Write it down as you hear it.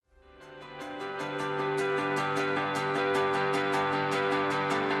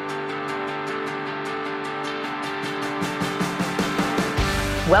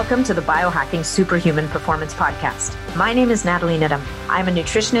Welcome to the Biohacking Superhuman Performance Podcast. My name is Natalie Nidham. I'm a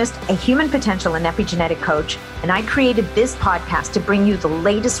nutritionist, a human potential and epigenetic coach, and I created this podcast to bring you the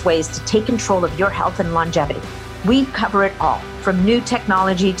latest ways to take control of your health and longevity. We cover it all, from new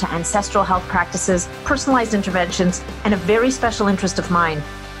technology to ancestral health practices, personalized interventions, and a very special interest of mine,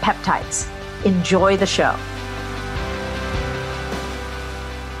 peptides. Enjoy the show.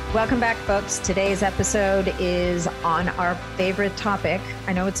 Welcome back, folks. Today's episode is on our favorite topic.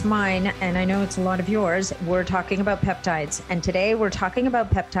 I know it's mine, and I know it's a lot of yours. We're talking about peptides. And today we're talking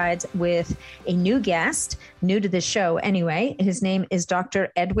about peptides with a new guest, new to this show anyway. His name is Dr.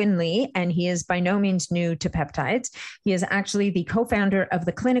 Edwin Lee, and he is by no means new to peptides. He is actually the co-founder of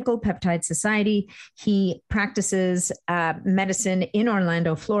the Clinical Peptide Society. He practices medicine in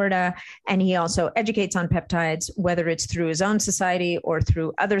Orlando, Florida, and he also educates on peptides, whether it's through his own society or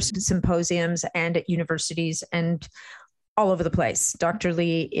through other symposiums and at universities and all over the place. Dr.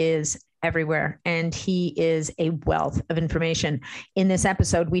 Lee is everywhere, and he is a wealth of information. In this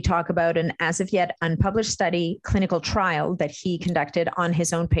episode, we talk about an as of yet unpublished study clinical trial that he conducted on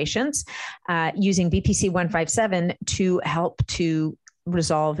his own patients using BPC 157 to help to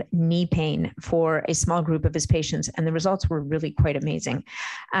resolve knee pain for a small group of his patients. And the results were really quite amazing.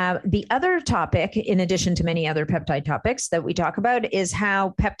 The other topic, in addition to many other peptide topics that we talk about, is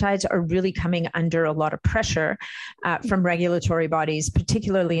how peptides are really coming under a lot of pressure from regulatory bodies,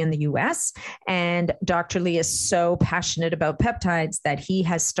 particularly in the US. And Dr. Lee is so passionate about peptides that he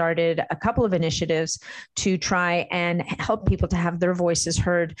has started a couple of initiatives to try and help people to have their voices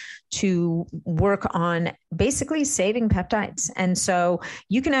heard, to work on basically saving peptides. And so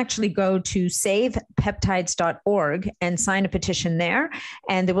you can actually go to savepeptides.org and sign a petition there.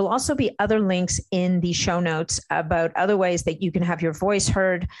 And there will also be other links in the show notes about other ways that you can have your voice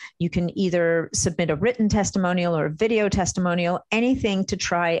heard. You can either submit a written testimonial or a video testimonial, anything to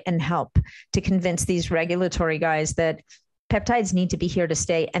try and help to convince these regulatory guys that peptides need to be here to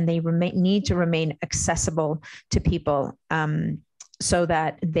stay, and they need to remain accessible to people, so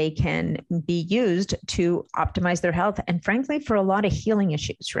that they can be used to optimize their health and, frankly, for a lot of healing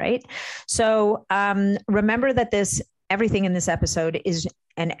issues, right? So remember that everything in this episode is,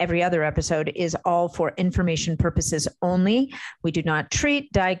 and every other episode, is all for information purposes only. We do not treat,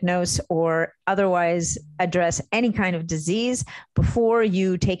 diagnose, or otherwise address any kind of disease. Before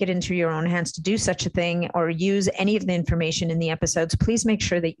you take it into your own hands to do such a thing or use any of the information in the episodes, please make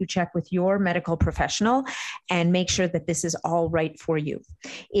sure that you check with your medical professional and make sure that this is all right for you.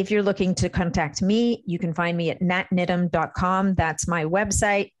 If you're looking to contact me, you can find me at natnidham.com. That's my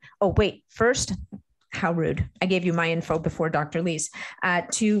website. Oh, wait, first, how rude. I gave you my info before Dr. Lee's.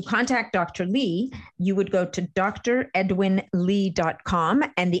 To contact Dr. Lee, you would go to dredwinlee.com.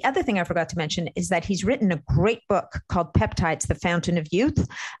 And the other thing I forgot to mention is that he's written a great book called Peptides, The Fountain of Youth,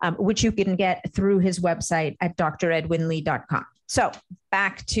 which you can get through his website at dredwinlee.com. So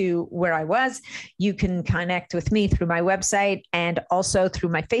back to where I was, you can connect with me through my website and also through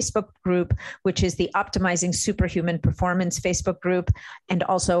my Facebook group, which is the Optimizing Superhuman Performance Facebook group, and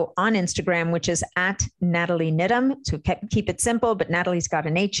also on Instagram, which is at Natalie Nidham. So keep it simple, but Natalie's got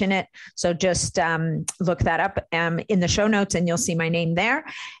an H in it. So just look that up in the show notes and you'll see my name there.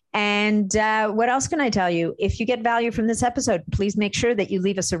 And what else can I tell you? If you get value from this episode, please make sure that you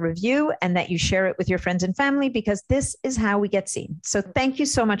leave us a review and that you share it with your friends and family, because this is how we get seen. So thank you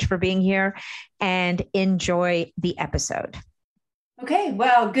so much for being here and enjoy the episode. Okay,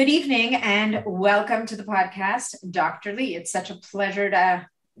 well, good evening and welcome to the podcast, Dr. Lee. It's such a pleasure to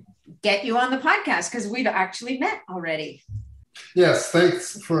get you on the podcast because we've actually met already. Yes,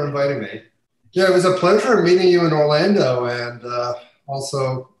 thanks for inviting me. Yeah, it was a pleasure meeting you in Orlando, and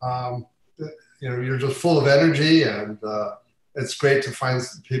also, you're just full of energy, and it's great to find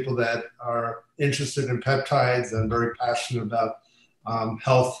people that are interested in peptides and very passionate about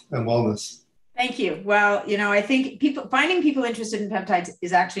health and wellness. Thank you. Well, I think finding people interested in peptides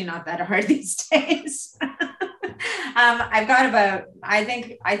is actually not that hard these days. I've got about, I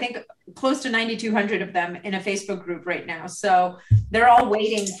think close to 9,200 of them in a Facebook group right now. So they're all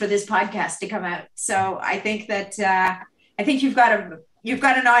waiting for this podcast to come out. So I think that, you've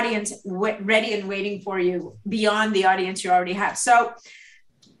got an audience ready and waiting for you beyond the audience you already have. So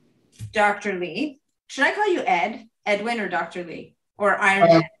Dr. Lee, should I call you Edwin or Dr. Lee or Iron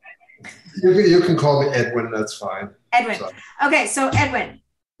Man? You can call me Edwin. That's fine. Edwin. So. Okay. So Edwin,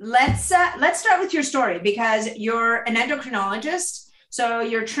 let's start with your story, because you're an endocrinologist. So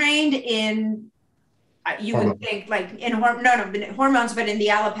you're trained in, you would think like in hormones, but in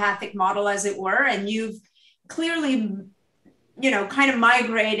the allopathic model, as it were. And you've clearly, kind of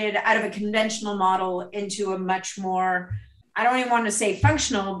migrated out of a conventional model into a much more I don't even want to say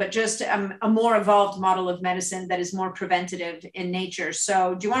functional, but just a more evolved model of medicine that is more preventative in nature.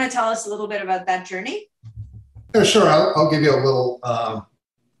 So do you want to tell us a little bit about that journey? Yeah, sure. I'll give you a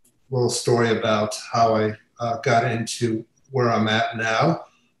little story about how I got into where I'm at now.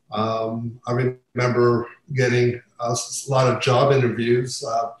 I remember getting a lot of job interviews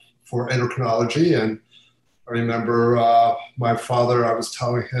for endocrinology, and I remember my father. I was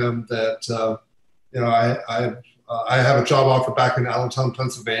telling him that I have a job offer back in Allentown,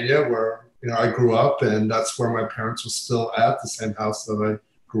 Pennsylvania, where I grew up, and that's where my parents were still at, the same house that I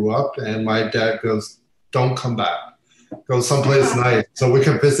grew up. And my dad goes, "Don't come back. Go someplace nice so we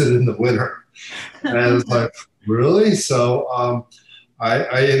can visit in the winter." And I was like, "Really?" So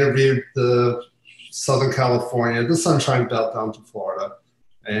I interviewed the Southern California, the Sunshine Belt down to Florida,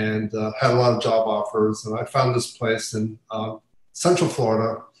 and had a lot of job offers. And I found this place in Central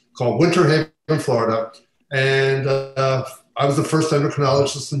Florida called Winter Haven, Florida. And I was the first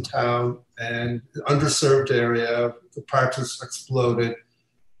endocrinologist in town, and underserved area. The practice exploded.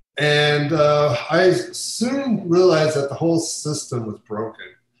 And I soon realized that the whole system was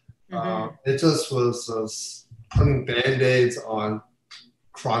broken. It just was putting Band-Aids on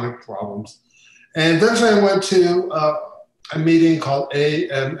chronic problems. And eventually I went to a meeting called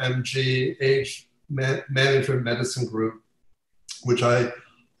AMMG, Age Management Medicine Group, which I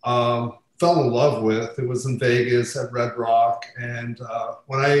fell in love with. It was in Vegas at Red Rock. And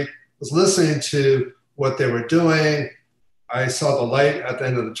when I was listening to what they were doing, I saw the light at the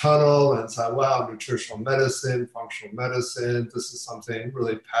end of the tunnel and said, wow, nutritional medicine, functional medicine, this is something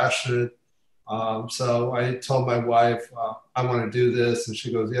really passionate. So I told my wife, I want to do this. And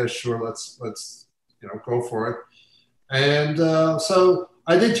she goes, yeah, sure, let's go for it. And so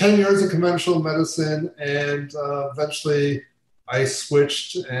I did 10 years of conventional medicine, and eventually I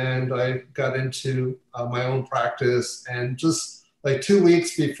switched and I got into my own practice. And just like 2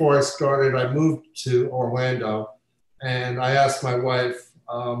 weeks before I started, I moved to Orlando. And I asked my wife,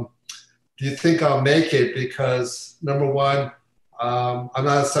 do you think I'll make it? Because number one, I'm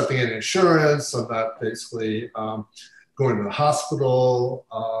not accepting any insurance. I'm not basically going to the hospital.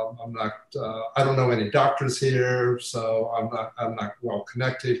 I don't know any doctors here. So I'm not well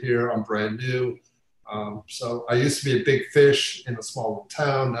connected here. I'm brand new. So I used to be a big fish in a small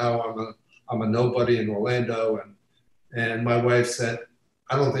town. Now I'm a nobody in Orlando. And my wife said,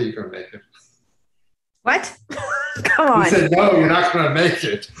 I don't think you're going to make it. What? Come on. He said, no, you're not going to make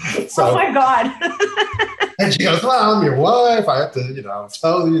it. So, oh my God. And she goes, well, I'm your wife. I have to,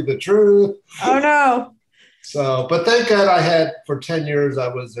 tell you the truth. Oh no. So, but thank God for 10 years, I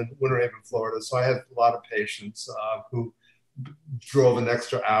was in Winter Haven, Florida. So I had a lot of patients who drove an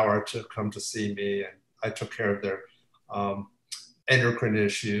extra hour to come to see me. And I took care of their endocrine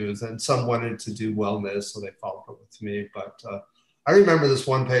issues, and some wanted to do wellness. So they followed up with me. But I remember this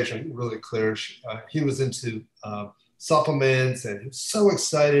one patient really clear. He was into supplements, and he was so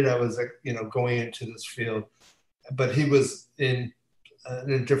excited I was, going into this field. But he was in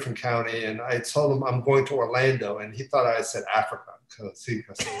a different county, and I told him I'm going to Orlando, and he thought I said Africa because he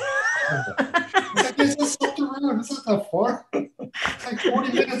goes, like, is this up the road? Is that that far? It's like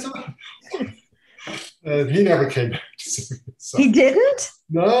 40 minutes away. And he never came back to see me. So. He didn't?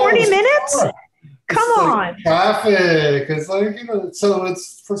 No. 40 minutes? Far. Come on. Traffic. It's like, so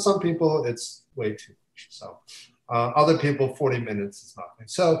it's, for some people, it's way too much. So other people, 40 minutes is nothing.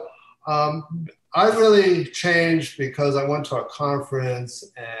 So I really changed because I went to a conference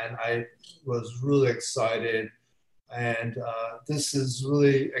and I was really excited. And this is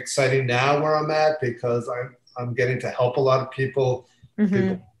really exciting now where I'm at, because I'm getting to help a lot of people. Mm-hmm.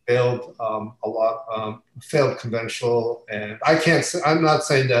 People failed a lot, failed conventional. And I'm not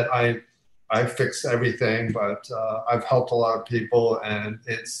saying that I fixed everything, but I've helped a lot of people, and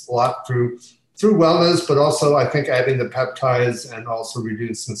it's a lot through wellness, but also I think adding the peptides and also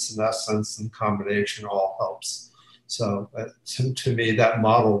reducing senescence and combination all helps. So to me, that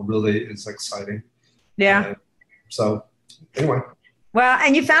model really is exciting. Yeah. And so anyway. Well,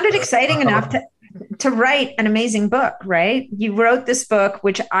 and you found it exciting enough to write an amazing book, right? You wrote this book,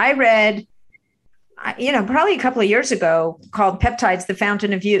 which I read, probably a couple of years ago, called Peptides, the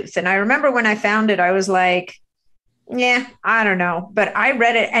Fountain of Youth. And I remember when I found it, I was like, yeah, I don't know. But I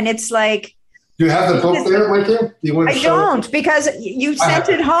read it, and it's like, do you have the book there, Mikey? Do you want to I don't it? Because you sent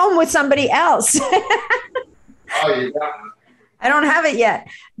it home with somebody else. Oh, you got it. I don't have it yet,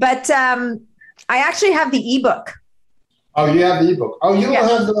 but I actually have the ebook. Oh, you have the ebook. Oh, you don't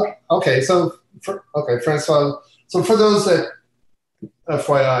have the. Okay, so Francois. So for those that,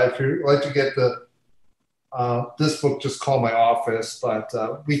 FYI, if you'd like to get the this book just called my office, but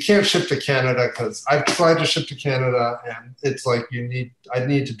we can't ship to Canada because I've tried to ship to Canada, and it's like I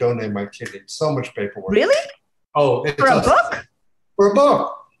need to donate my kidney. So much paperwork. Really? Oh, for a book? For a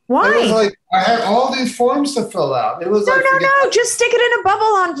book. Why? It was like I had all these forms to fill out. It was no. Just stick it in a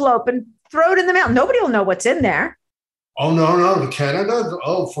bubble envelope and throw it in the mail. Nobody will know what's in there. Oh no, Canada.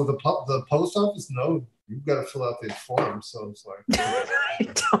 Oh, for the post office. No, you've got to fill out these forms. So it's like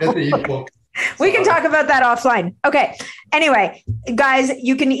get the ebook. We can talk about that offline. Okay. Anyway, guys,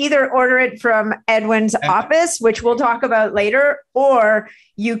 you can either order it from Edwin's office, which we'll talk about later, or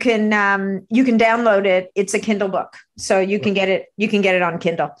you can download it. It's a Kindle book, so you can get it. You can get it on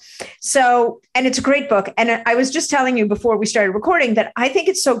Kindle. So, and it's a great book. And I was just telling you before we started recording that I think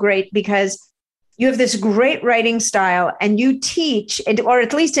it's so great because you have this great writing style, and you teach, or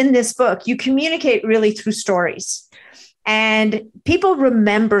at least in this book, you communicate really through stories. And people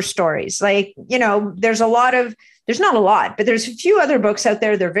remember stories. Like, there's not a lot, but there's a few other books out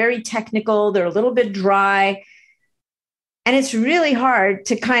there. They're very technical. They're a little bit dry. And it's really hard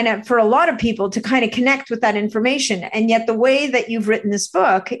for a lot of people to kind of connect with that information. And yet the way that you've written this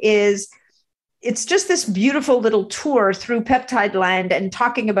book it's just this beautiful little tour through peptide land and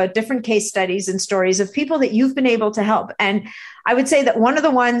talking about different case studies and stories of people that you've been able to help. And I would say that one of the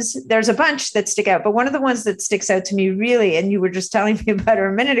ones, there's a bunch that stick out, but one of the ones that sticks out to me really, and you were just telling me about her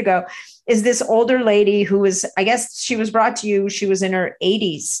a minute ago, is this older lady who was, I guess she was brought to you, she was in her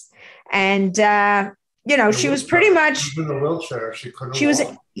 80s. And, she was pretty much in a wheelchair. She couldn't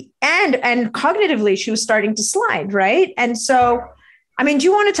walk. And cognitively, she was starting to slide, right? And so, I mean, do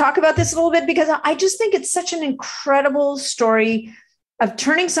you want to talk about this a little bit? Because I just think it's such an incredible story of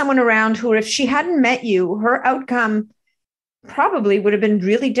turning someone around who, if she hadn't met you, her outcome probably would have been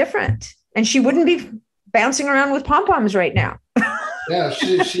really different. And she wouldn't be bouncing around with pom-poms right now. Yeah,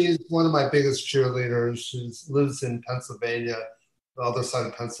 she's one of my biggest cheerleaders. She lives in Pennsylvania, the other side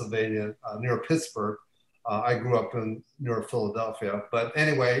of Pennsylvania, near Pittsburgh. I grew up near Philadelphia. But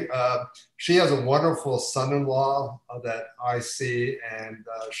anyway, she has a wonderful son-in-law that I see. And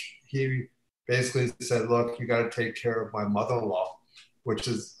he basically said, look, you got to take care of my mother-in-law, which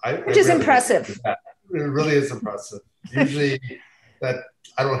is really impressive. It really is impressive. Usually that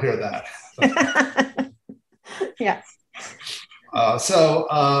I don't hear that. Yeah.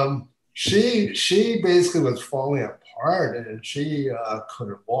 So she basically was falling apart, and she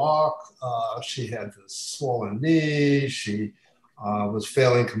couldn't walk. She had this swollen knee. She was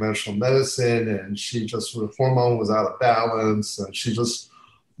failing conventional medicine, and her hormone was out of balance, and she just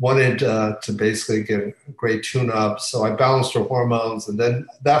wanted to basically get a great tune-up. So I balanced her hormones, and then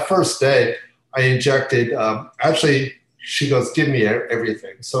that first day I injected, actually she goes, give me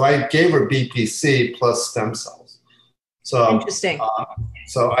everything. So I gave her BPC plus stem cells. So interesting.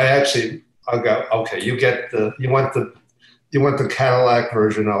 So I got, okay, you want the Cadillac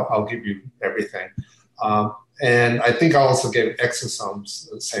version, I'll give you everything. And I think I also gave exosomes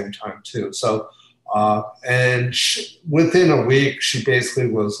at the same time too. So, within a week, she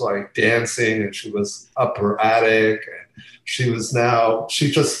basically was like dancing, and she was up her attic, and she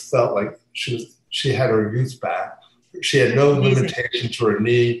just felt like she had her youth back. She had no limitation to her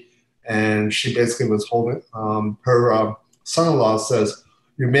knee, and she basically was holding, her son-in-law says,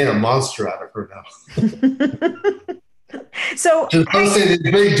 you made a monster out of her now. So she's hosting these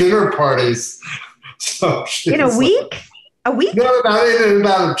big dinner parties. So in a week? A week? No,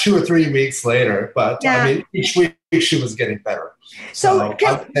 about 2 or 3 weeks later. But yeah. I mean, each week she was getting better. So I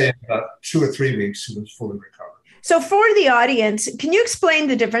would say about 2 or 3 weeks she was fully recovered. So for the audience, can you explain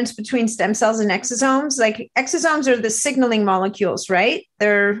the difference between stem cells and exosomes? Like exosomes are the signaling molecules, right?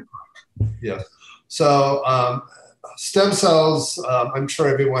 Yes. So stem cells, I'm sure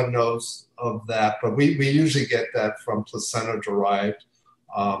everyone knows of that, but we usually get that from placenta-derived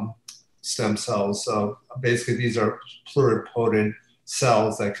stem cells. So basically these are pluripotent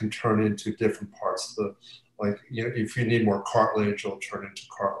cells that can turn into different parts of if you need more cartilage, it'll turn into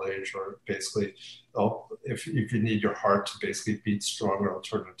cartilage, or basically if you need your heart to basically beat stronger, it'll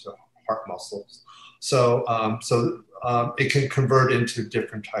turn into heart muscles. So it can convert into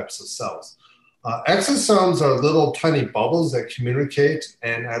different types of cells. Exosomes are little tiny bubbles that communicate,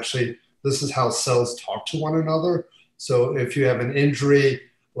 and actually this is how cells talk to one another. So if you have an injury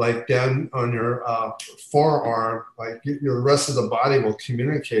like down on your forearm, like your rest of the body will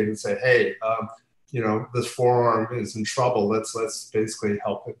communicate and say, hey, this forearm is in trouble. Let's basically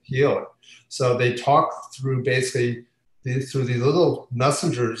help it heal it. So they talk through basically through these little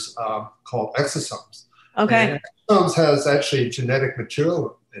messengers called exosomes. Okay. And exosomes has actually genetic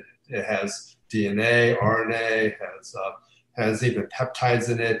material in it. It has DNA, RNA, has even peptides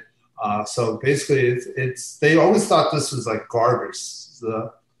in it. So basically, it's they always thought this was like garbage.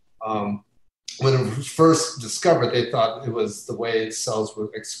 When it was first discovered, they thought it was the way cells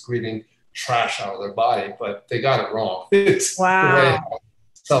were excreting trash out of their body, but they got it wrong. It's the way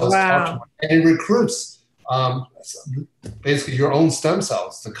cells talk to one. And it recruits basically your own stem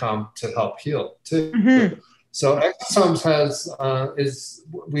cells to come to help heal too. Mm-hmm. So exosomes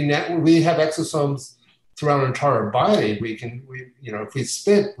we have exosomes throughout our entire body. If we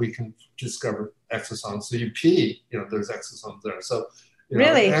spit, we can discover exosomes. So you pee, there's exosomes there. So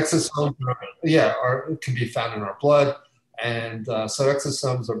really, exosomes can be found in our blood, and so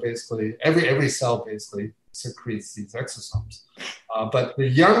exosomes are basically every cell basically secretes these exosomes. But the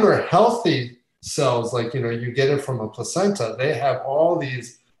younger, healthy cells, like you get it from a placenta, they have all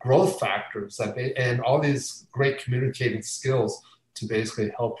these growth factors and all these great communicating skills to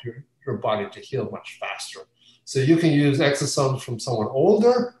basically help your body to heal much faster. So you can use exosomes from someone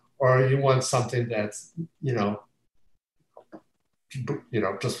older, or you want something that's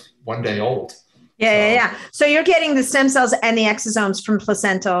just 1 day old. Yeah. So you're getting the stem cells and the exosomes from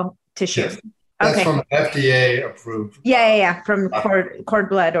placental tissue. Yes. That's from FDA approved. Yeah. From cord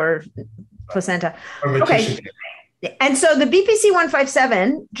blood or placenta. Okay. And so the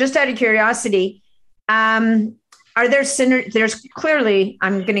BPC-157, just out of curiosity, are there there's clearly,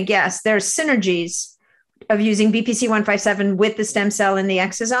 I'm going to guess, there's synergies of using BPC-157 with the stem cell in the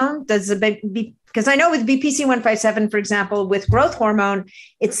exosome? Because I know with BPC-157, for example, with growth hormone,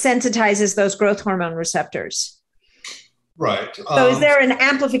 it sensitizes those growth hormone receptors. Right. So is there an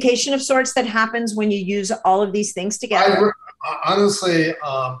amplification of sorts that happens when you use all of these things together? Honestly,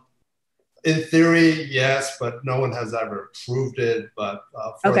 in theory, yes, but no one has ever proved it. But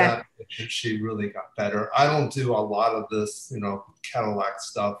for that, she really got better. I don't do a lot of this, Cadillac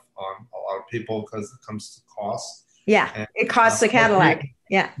stuff on a lot of people because it comes to cost. Yeah, and it costs a Cadillac.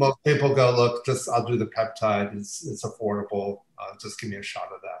 Most people go, look, I'll do the peptide. It's affordable. Just give me a shot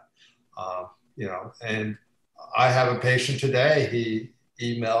of that. And I have a patient today. He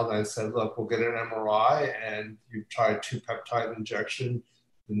emailed and I said, look, we'll get an MRI and you tried 2 peptide injection.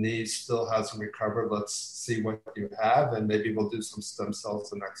 The knee still hasn't recovered. Let's see what you have, and maybe we'll do some stem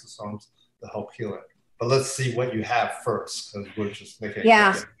cells and exosomes to help heal it. But let's see what you have first, because we're just making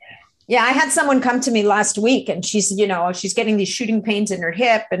it. Yeah, I had someone come to me last week, and she's getting these shooting pains in her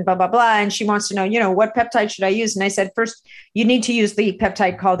hip and blah, blah, blah. And she wants to know, what peptide should I use? And I said, first, you need to use the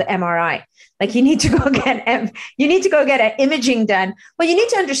peptide called MRI. Like you need to go get an imaging done. Well, you need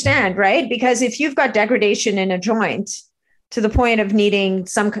to understand, right? Because if you've got degradation in a joint to the point of needing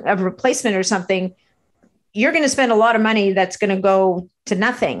some of replacement or something, you're going to spend a lot of money that's going to go to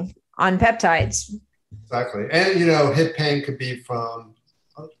nothing on peptides. Exactly. And, hip pain could be from,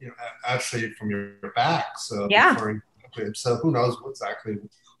 actually from your back. So, so who knows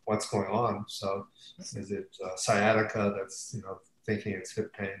what's going on. So is it sciatica that's, thinking it's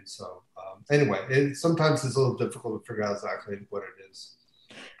hip pain. So anyway, sometimes it's a little difficult to figure out exactly what it is.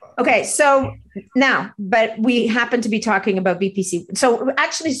 Okay, so now, but we happen to be talking about BPC. So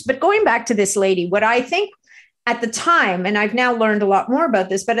actually, but going back to this lady, what I think at the time, and I've now learned a lot more about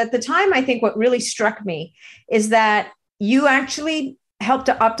this, but at the time, I think what really struck me is that you actually helped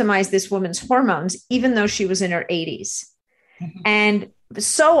to optimize this woman's hormones, even though she was in her 80s. Mm-hmm. And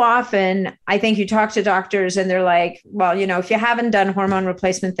so often, I think you talk to doctors and they're like, well, if you haven't done hormone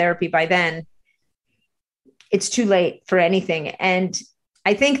replacement therapy by then, it's too late for anything. And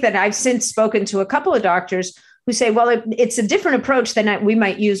I think that I've since spoken to a couple of doctors who say, well, it's a different approach than we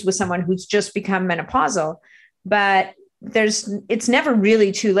might use with someone who's just become menopausal, but it's never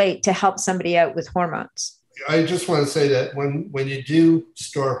really too late to help somebody out with hormones. I just want to say that when you do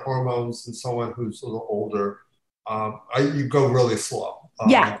start hormones in someone who's a little older, you go really slow.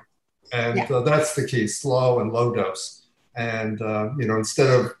 That's the key, slow and low dose. And,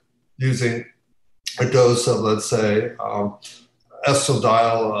 instead of using a dose of, let's say,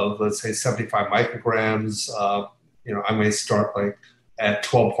 estradiol of, let's say, 75 micrograms, I may start at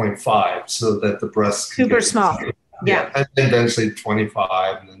 12.5 so that the breast can super small. Yeah. And eventually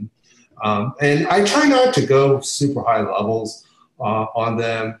 25. And I try not to go super high levels on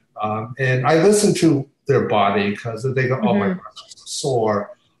them. And I listen to their body because if they go, oh, my breast is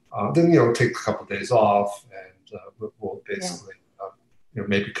sore, then, take a couple of days off and we'll basically,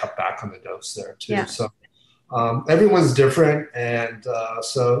 maybe cut back on the dose there too. Yeah. So everyone's different. And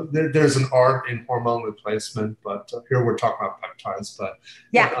so there's an art in hormone replacement, but here we're talking about peptides, but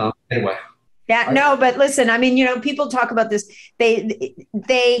anyway. Yeah, no, but listen, I mean, people talk about this.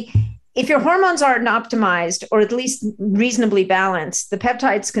 If your hormones aren't optimized or at least reasonably balanced, the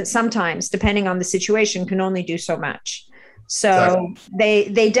peptides can sometimes, depending on the situation, can only do so much. So Exactly.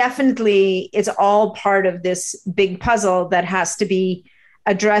 they definitely, it's all part of this big puzzle that has to be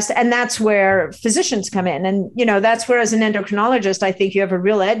addressed. And that's where physicians come in. And, that's where, as an endocrinologist, I think you have a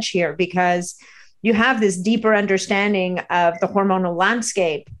real edge here, because you have this deeper understanding of the hormonal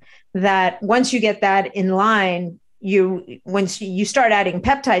landscape, that once you get that in line, once you start adding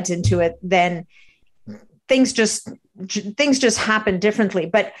peptides into it, then things just happen differently.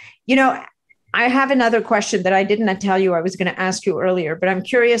 But, I have another question that I didn't tell you I was going to ask you earlier, but I'm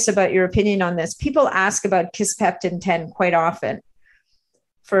curious about your opinion on this. People ask about Kisspeptin 10 quite often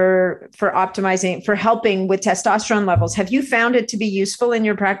for optimizing, for helping with testosterone levels. Have you found it to be useful in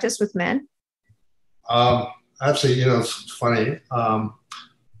your practice with men? Actually, it's funny.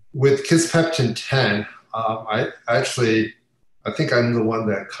 With Kisspeptin 10, I think I'm the one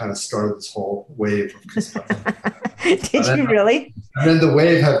that kind of started this whole wave of Kisspeptin. Did you really? And then the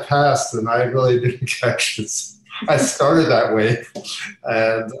wave had passed, and I really didn't catch it. I started that wave,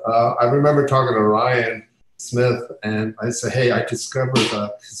 and I remember talking to Ryan Smith, and I said, "Hey, I discovered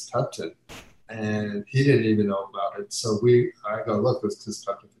Kisspeptin," and he didn't even know about it. So I go, "Look, there's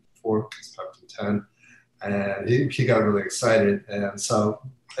Kisspeptin 4, Kisspeptin 10," and he got really excited. And so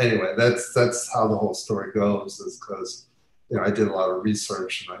anyway, that's how the whole story goes, is because I did a lot of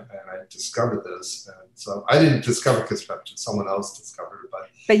research, and I discovered this. And so I didn't discover Kisspeptin; someone else discovered it.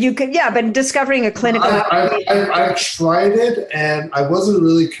 But you could, but discovering a clinical. I tried it, and I wasn't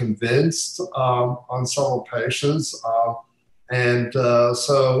really convinced on several patients, so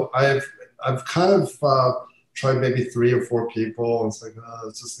I've kind of tried maybe 3 or 4 people, and it's like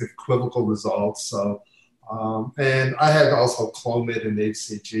it's just equivocal results. So, and I had also Clomid and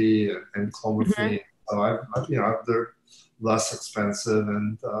HCG and Clomiphene. Mm-hmm. So they're less expensive,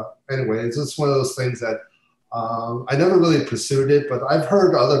 and anyway, it's just one of those things that I never really pursued it, but I've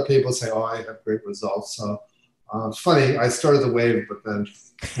heard other people say, "Oh, I have great results." So it's funny. I started the wave, but then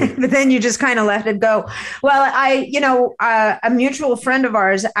you just kind of let it go. Well, a mutual friend of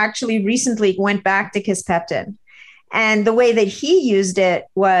ours actually recently went back to Kisspeptin, and the way that he used it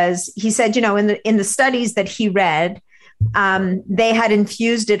was, he said, in the studies that he read, they had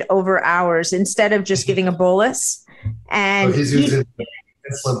infused it over hours instead of just giving a bolus. And he's using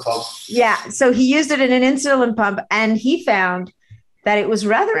insulin pump. Yeah, so he used it in an insulin pump, and he found that it was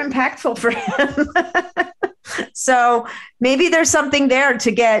rather impactful for him. So maybe there's something there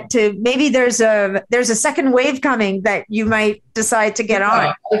to get to. Maybe there's a second wave coming that you might decide to get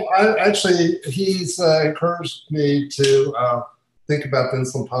on. Actually, he's encouraged me to think about the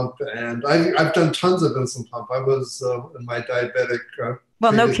insulin pump, and I've done tons of insulin pump. I was in my diabetic.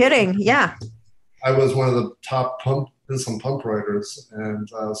 Well, no kidding. Yeah. I was one of the top insulin pump writers, and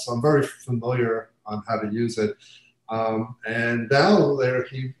so I'm very familiar on how to use it. And now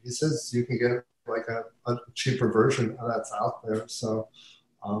he says you can get like a cheaper version that's out there. So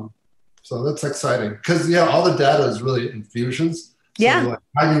that's exciting, because all the data is really infusions. So yeah.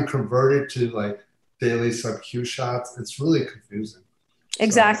 How you convert it to like daily sub-Q shots, it's really confusing.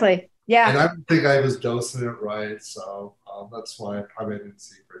 Exactly. So, yeah. And I don't think I was dosing it right, so that's why I probably didn't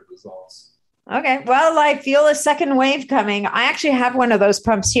see great results. Okay. Well, I feel a second wave coming. I actually have one of those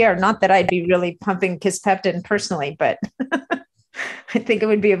pumps here. Not that I'd be really pumping Kisspeptin personally, but I think it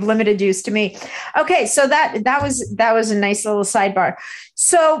would be of limited use to me. Okay. So that was a nice little sidebar.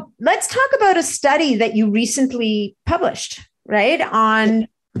 So let's talk about a study that you recently published, right? On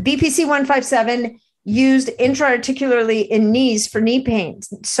BPC 157 used intra-articularly in knees for knee pain.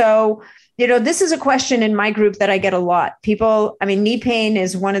 So this is a question in my group that I get a lot. Knee pain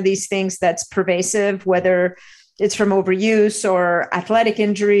is one of these things that's pervasive, whether it's from overuse or athletic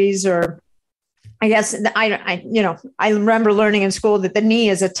injuries, or I guess I remember learning in school that the knee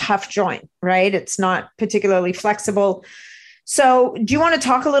is a tough joint, right? It's not particularly flexible. So do you want to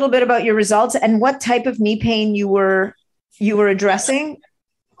talk a little bit about your results and what type of knee pain you were addressing?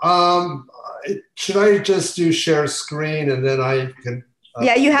 Should I just do share screen and then I can...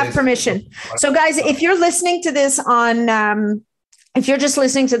 Yeah, you have permission. So guys, if you're listening to this if you're just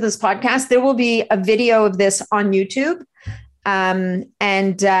listening to this podcast, there will be a video of this on YouTube.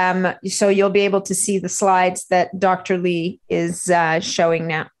 So you'll be able to see the slides that Dr. Lee is showing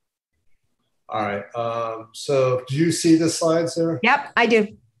now. All right. So do you see the slides there? Yep, I do.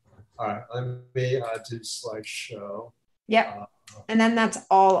 All right. Let me do slideshow. Yep. And then that's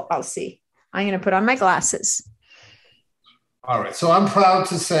all I'll see. I'm going to put on my glasses. All right. So I'm proud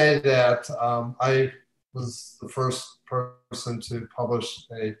to say that I was the first person to publish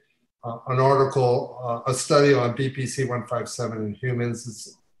an article, a study on BPC 157 in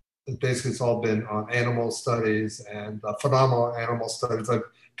humans. It's all been on animal studies and phenomenal animal studies. I've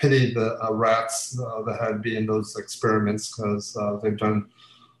pity the rats that had been in those experiments because they've done,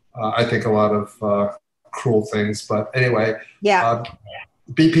 I think, a lot of cruel things. But anyway, Yeah.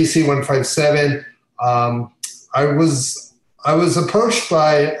 BPC 157. I was approached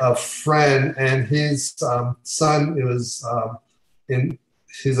by a friend, and his son was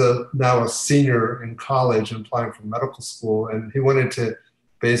he's now a senior in college and applying for medical school, and he wanted to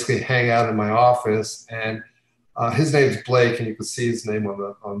basically hang out in my office. And his name's Blake, and you can see his name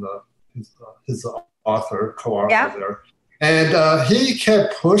on his author, co-author there. And he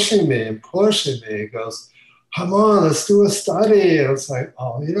kept pushing me and pushing me. He goes, "Come on, let's do a study." And I was like,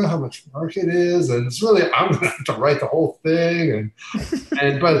 "Oh, you know how much work it is, and it's really, I'm going to have to write the whole thing."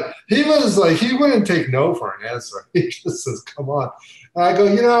 But he was like, he wouldn't take no for an answer. He just says, "Come on." And I go,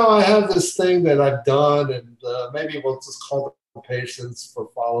 I have this thing that I've done, and maybe we'll just call the patients for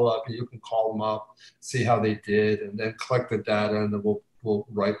follow-up, and you can call them up, see how they did, and then collect the data, and then we'll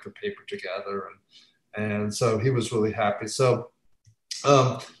write the paper together. And so he was really happy. So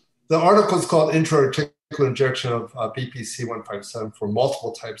the article is called Intra-Articular Injection of BPC 157 for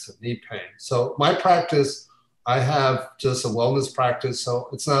multiple types of knee pain. So my practice, I have just a wellness practice. So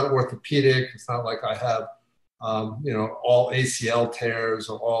it's not orthopedic. It's not like I have, all ACL tears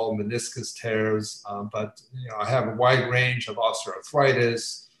or all meniscus tears. But I have a wide range of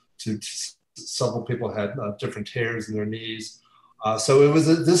osteoarthritis. Several people had different tears in their knees. So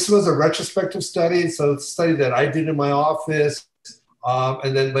this was a retrospective study. So it's a study that I did in my office.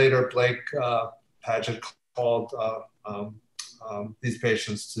 And then later, Blake Paget called these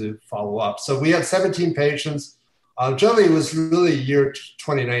patients to follow up. So we had 17 patients. Generally, it was really year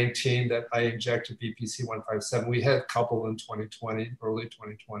 2019 that I injected BPC 157. We had a couple in 2020, early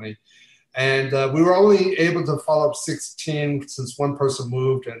 2020. And we were only able to follow up 16 since one person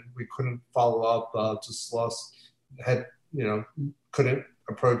moved and we couldn't follow up, couldn't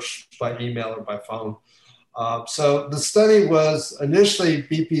approach by email or by phone. So the study was initially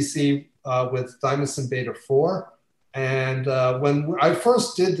BPC with thymosin beta 4. And when I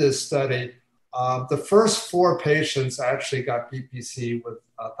first did this study, the first 4 patients actually got BPC with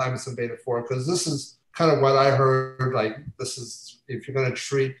thymosin beta 4, because this is kind of what I heard, like this is, if you're going to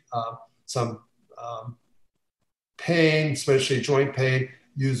treat some pain, especially joint pain,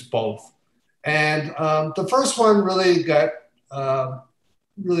 use both. And the first one really got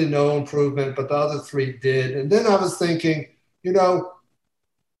really no improvement, but the other 3 did. And then I was thinking,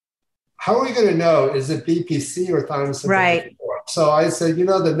 how are we going to know, is it BPC or thymosin beta 4? So I said,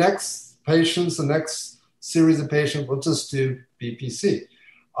 the next patients, the next series of patients, we'll just do BPC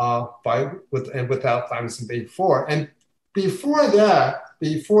without thymosin beta 4. And before that,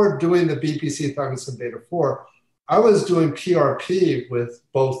 before doing the BPC thymosin beta 4, I was doing PRP with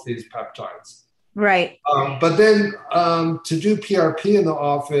both these peptides. Right. But then to do PRP in the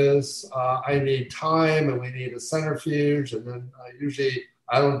office, I need time and we need a centrifuge. And then usually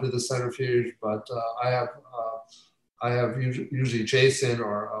I don't do the centrifuge, but I have usually Jason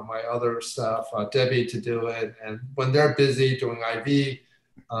or my other staff, Debbie, to do it. And when they're busy doing IV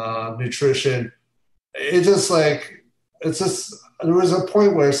nutrition, there was a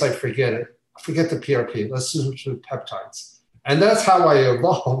point where it's like, forget it. Forget the PRP. Let's just do peptides. And that's how I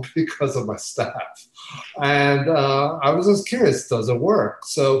evolved, because of my staff. And I was just curious, does it work?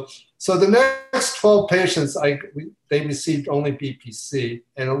 So the next 12 patients, they received only BPC,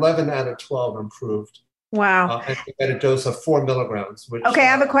 and 11 out of 12 improved. Wow. And we had a dose of 4 milligrams. Okay, I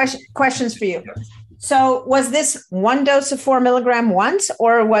have a questions for you. Yes. So was this one dose of 4 milligram once,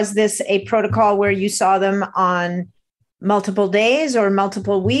 or was this a protocol where you saw them on multiple days or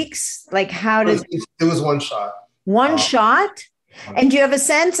multiple weeks? Like, how did it was one shot? One shot? And do you have a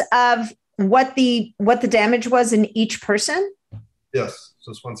sense of what the damage was in each person? Yes,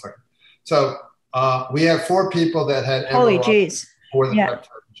 just 1 second. So we had 4 people that had Holy geez. for the peptide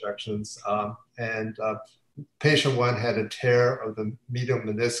injections. And patient 1 had a tear of the medial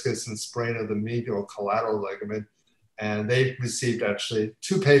meniscus and sprain of the medial collateral ligament. And they received actually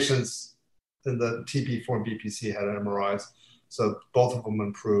 2 patients in the TB form BPC had MRIs. So both of them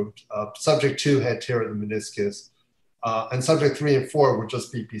improved. Subject 2 had tear of the meniscus. And subject 3 and 4 were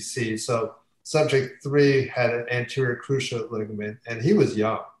just BPC. So subject 3 had an anterior cruciate ligament, and he was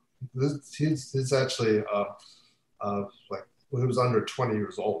young. He's actually he was under 20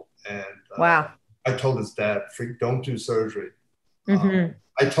 years old. And wow. I told his dad, don't do surgery. Mm-hmm.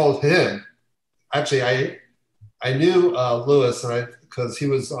 I told him, actually, I knew Lewis, because he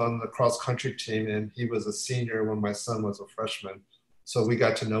was on the cross country team, and he was a senior when my son was a freshman. So we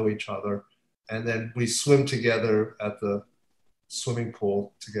got to know each other. And then we swim together at the swimming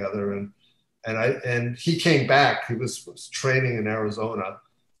pool together. And he came back. He was training in Arizona.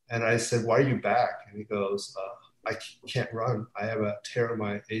 And I said, why are you back? And he goes, I can't run. I have a tear in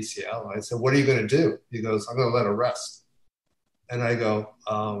my ACL. I said, what are you going to do? He goes, I'm going to let her rest. And I go,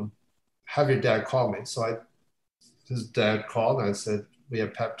 have your dad call me. So his dad called and I said, we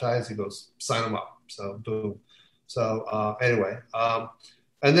have peptides. He goes, sign them up. So boom. So anyway,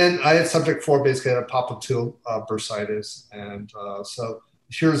 and then I had subject 4 basically had a popliteal bursitis. And so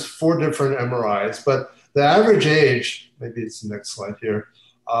here's 4 different MRIs, but the average age, maybe it's the next slide here,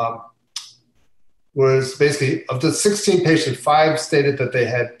 was basically of the 16 patients, 5 stated that they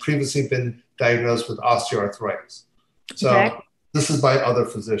had previously been diagnosed with osteoarthritis. So this is by other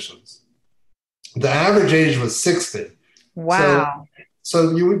physicians. The average age was 60. Wow.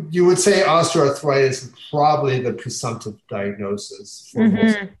 So you would say osteoarthritis is probably the presumptive diagnosis for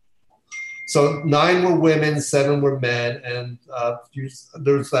most people. So 9 were women, 7 were men, and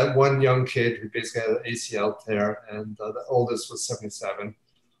there was that one young kid who basically had an ACL tear, and the oldest was 77.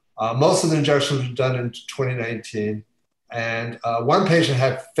 Most of the injections were done in 2019, and one patient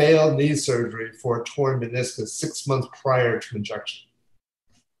had failed knee surgery for a torn meniscus 6 months prior to injection.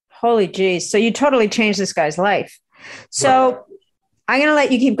 Holy geez. So you totally changed this guy's life. So right. I'm going to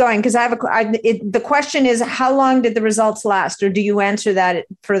let you keep going because the question is, how long did the results last, or do you answer that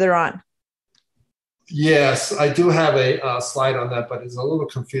further on? Yes, I do have a slide on that, but it's a little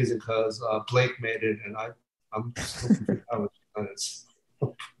confusing because Blake made it, and I'm still confused how it's done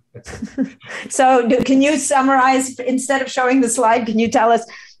it. So can you summarize, instead of showing the slide, can you tell us,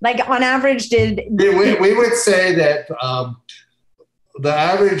 like on average, we would say that the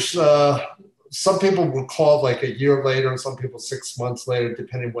average, some people were called like a year later, and some people 6 months later,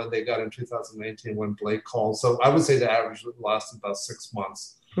 depending when they got in 2019 when Blake called. So I would say the average lasted about 6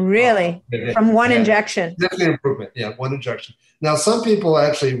 months. Really? From one injection? Definitely improvement. Yeah, one injection. Now, some people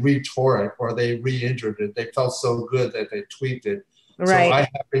actually re-tore it or they re-injured it. They felt so good that they tweaked it. Right. So I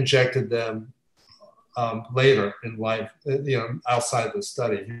have injected them later in life, outside of the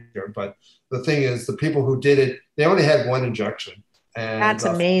study here. But the thing is, the people who did it, they only had one injection. And that's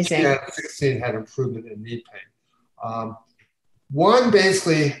amazing. 16 had improvement in knee pain. One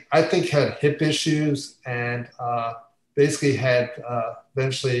basically, I think, had hip issues and basically had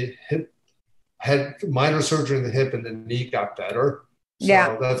eventually had minor surgery in the hip and the knee got better.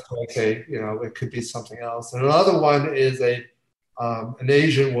 So that's why I say, it could be something else. And another one is an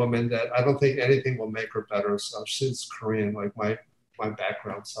Asian woman that I don't think anything will make her better. So she's Korean, like my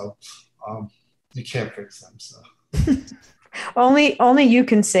background. So you can't fix them. So only you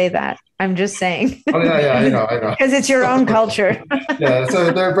can say that. I'm just saying. Oh yeah, I know. Because it's your own culture. Yeah,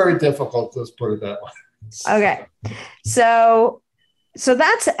 so they're very difficult. Let's put it that way. Okay. So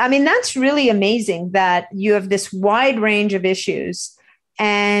that's really amazing that you have this wide range of issues,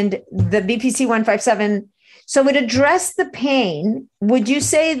 and the BPC 157. So it addressed the pain. Would you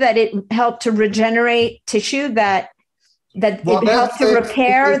say that it helped to regenerate tissue, that it helped to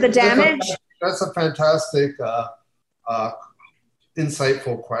repair the damage? That's a fantastic,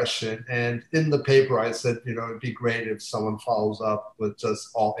 insightful question. And in the paper, I said, it'd be great if someone follows up with just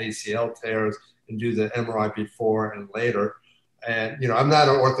all ACL tears and do the MRI before and later. And, I'm not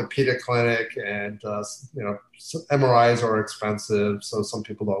an orthopedic clinic, and, MRIs are expensive. So some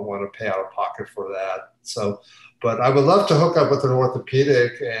people don't want to pay out of pocket for that. So, but I would love to hook up with an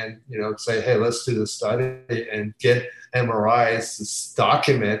orthopedic and, say, hey, let's do the study and get MRIs to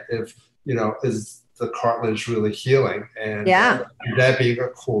document if, is the cartilage really healing? And that'd be a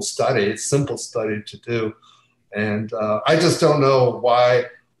cool study. It's a simple study to do. And I just don't know why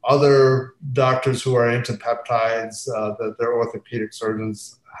other doctors who are into peptides, that their orthopedic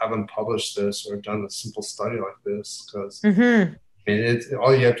surgeons haven't published this or done a simple study like this. Because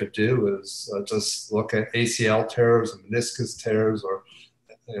all you have to do is just look at ACL tears and meniscus tears, or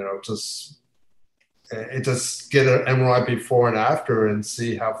just get an MRI before and after and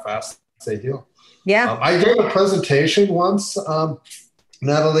see how fast they heal. Yeah, I gave a presentation once,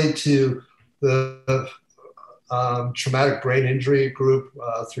 not only to the traumatic brain injury group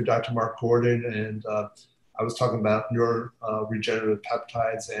through Dr. Mark Gordon, and I was talking about regenerative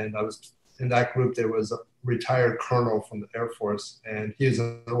peptides, and I was in that group. There was a retired colonel from the Air Force, and he was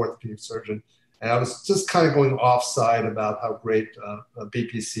an orthopedic surgeon, and I was just kind of going offside about how great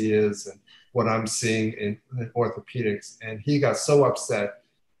BPC is and what I'm seeing in orthopedics, and he got so upset.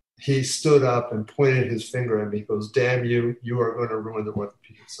 He stood up and pointed his finger at me. He goes, "Damn you! You are going to ruin the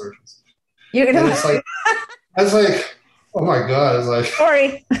orthopedic surgeons." You're gonna. I was like, oh my God. I was like,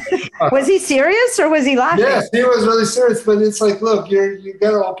 sorry. Was he serious or was he laughing? Yes, he was really serious. But it's like, look, you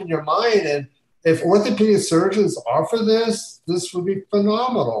got to open your mind. And if orthopedic surgeons offer this would be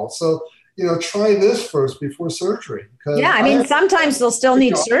phenomenal. So, try this first before surgery. Yeah, I mean, sometimes they'll still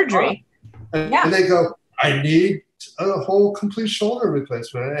need surgery. And they go, I need a whole complete shoulder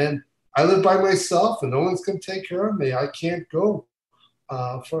replacement. And I live by myself and no one's going to take care of me. I can't go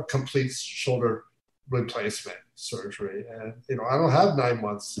for a complete shoulder replacement surgery. And, I don't have 9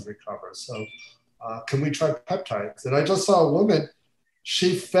 months to recover. So can we try peptides? And I just saw a woman,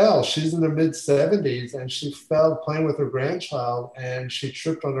 she fell. She's in her mid-70s and she fell playing with her grandchild and she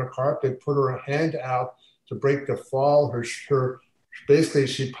tripped on her carpet, put her hand out to break the fall. Basically,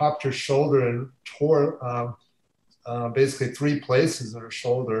 she popped her shoulder and tore basically 3 places in her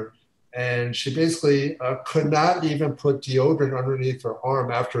shoulder. And she basically could not even put deodorant underneath her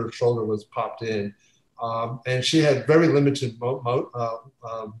arm after her shoulder was popped in. And she had very limited,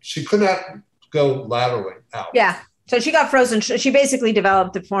 she could not go laterally out. Yeah. So she got frozen. She basically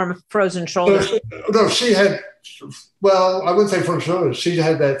developed the form of frozen shoulder. She had, I wouldn't say frozen shoulder. She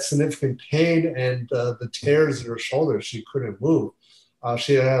had that significant pain and the tears in her shoulder. She couldn't move.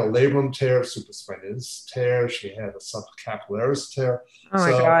 She had a labrum tear, supraspinatus tear. She had a subcapillary tear. Oh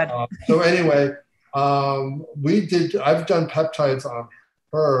my God. So anyway, I've done peptides on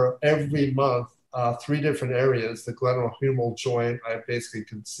her every month, 3 different areas, the glenohumeral joint. I basically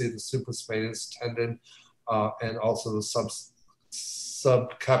can see the supraspinatus tendon and also the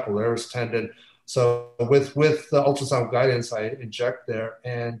subcapillaris tendon. So with the ultrasound guidance, I inject there.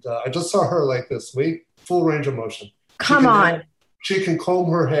 And I just saw her like this week, full range of motion. Come on. She can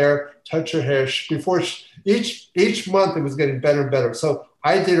comb her hair, touch her hair. Each month it was getting better and better. So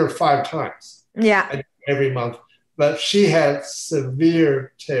I did her 5 times. Yeah. Every month. But she had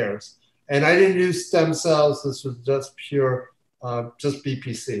severe tears. And I didn't use stem cells. This was just pure, just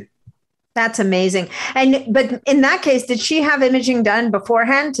BPC. That's amazing. But in that case, did she have imaging done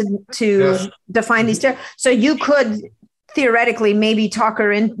beforehand to Yes. define these tears? So you could theoretically maybe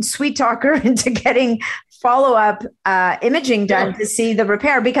sweet talk her into getting follow-up imaging done to see the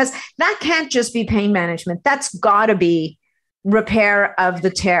repair, because that can't just be pain management. That's got to be repair of the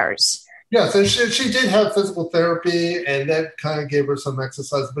tears. Yes, and she did have physical therapy, and that kind of gave her some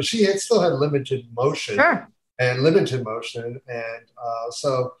exercise, but she still had limited motion. Sure. And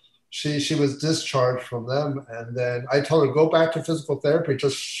so she was discharged from them, and then I told her, go back to physical therapy,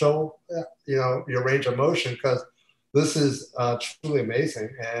 just show your range of motion, because this is truly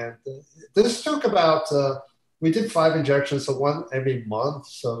amazing. And this took about we did 5 injections, so 1 every month.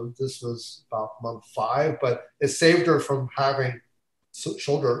 So this was about month 5, but it saved her from having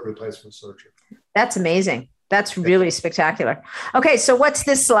shoulder replacement surgery. That's amazing. That's really spectacular. Okay, so what's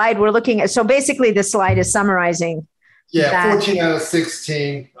this slide we're looking at? So basically, this slide is summarizing. Yeah, 14 out of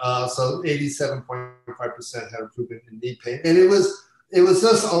 16, so 87.5% had improvement in knee pain, and it was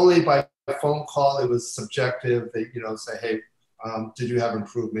just only by phone call. It was subjective. They say, hey, did you have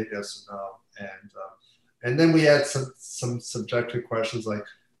improvement? Yes or no, and then we had some subjective questions like,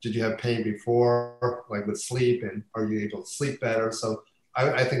 did you have pain before, like with sleep, and are you able to sleep better? So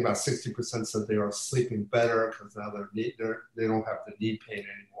I think about 60% said they are sleeping better because now they don't have the knee pain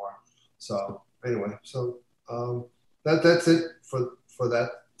anymore. So anyway, that's it for that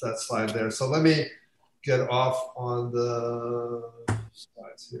slide there. So let me get off on the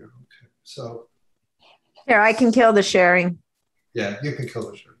slides here. Okay, so here, I can kill the sharing. Yeah, you can kill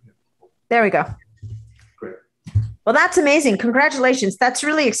the sharing. Yeah. There we go. Great. Well, that's amazing. Congratulations. That's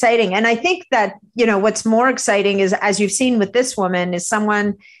really exciting. And I think that, what's more exciting is, as you've seen with this woman, is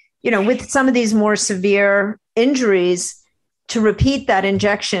someone, with some of these more severe injuries, to repeat that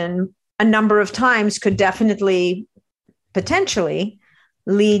injection a number of times could definitely, potentially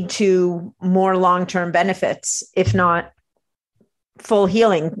lead to more long-term benefits, if not full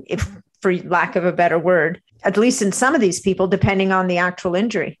healing, if for lack of a better word, at least in some of these people, depending on the actual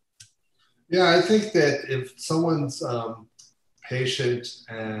injury. Yeah, I think that if someone's patient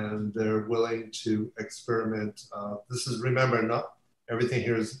and they're willing to experiment, remember, not everything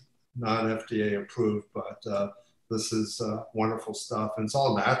here is non-FDA approved, but this is wonderful stuff. And it's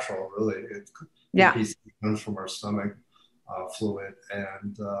all natural, really. BPC comes from our stomach fluid.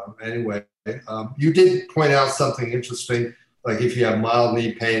 And anyway, you did point out something interesting. Like if you have mild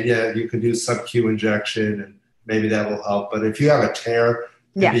knee pain, you can do sub-Q injection and maybe that will help. But if you have a tear,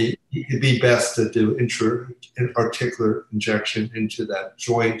 it'd be best to do intra-articular injection into that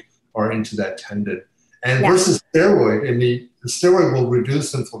joint or into that tendon. And versus steroid, the steroid will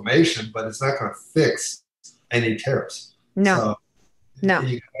reduce inflammation, but it's not going to fix any tears. No.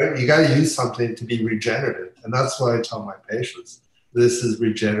 You got to use something to be regenerative. And that's why I tell my patients, this is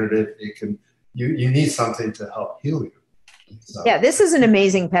regenerative. You need something to help heal you. So. Yeah, this is an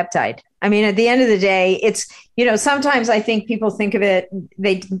amazing peptide. I mean, at the end of the day, it's, sometimes I think people think of it,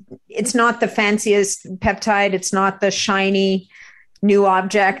 it's not the fanciest peptide. It's not the shiny new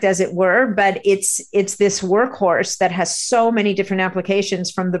object, as it were, but it's this workhorse that has so many different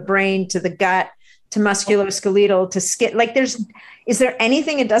applications, from the brain to the gut to musculoskeletal to skin. Like, is there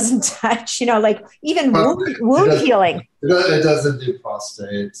anything it doesn't touch? Like even wound healing. It doesn't do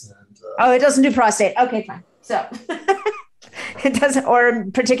prostate. Oh, it doesn't do prostate. Okay, fine. So it doesn't, or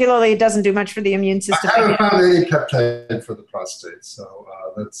particularly, it doesn't do much for the immune system. I haven't found any peptide for the prostate, so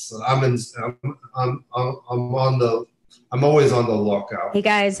I'm always on the lookout. Hey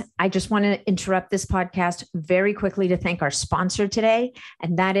guys, I just want to interrupt this podcast very quickly to thank our sponsor today,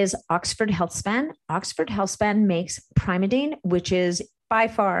 and that is Oxford Healthspan. Oxford Healthspan makes Primeadine, which is by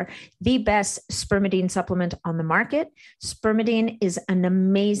far the best spermidine supplement on the market. Spermidine is an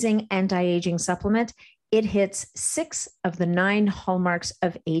amazing anti-aging supplement. It hits 6 of the 9 hallmarks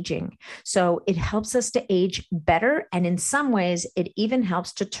of aging. So it helps us to age better. And in some ways, it even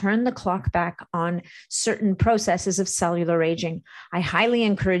helps to turn the clock back on certain processes of cellular aging. I highly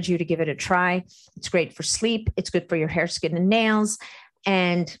encourage you to give it a try. It's great for sleep. It's good for your hair, skin, and nails,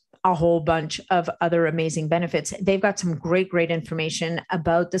 and a whole bunch of other amazing benefits. They've got some great information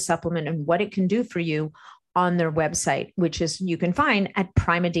about the supplement and what it can do for you on their website, which is you can find at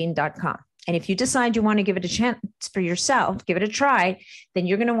primeadine.com. And if you decide you want to give it a chance for yourself, give it a try, then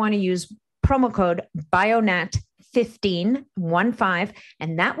you're going to want to use promo code BIONAT15,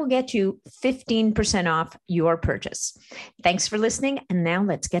 and that will get you 15% off your purchase. Thanks for listening. And now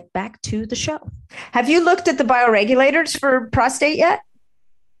let's get back to the show. Have you looked at the bioregulators for prostate yet?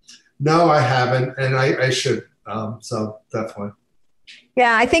 No, I haven't. And I should. So definitely.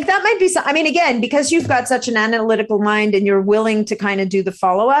 Yeah, I think that might be, again, because you've got such an analytical mind and you're willing to kind of do the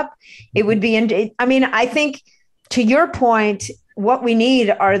follow-up, it would be, I think, to your point, what we need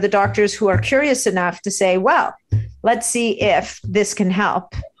are the doctors who are curious enough to say, well, let's see if this can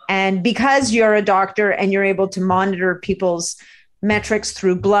help. And because you're a doctor and you're able to monitor people's metrics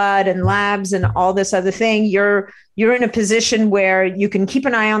through blood and labs and all this other thing, you're in a position where you can keep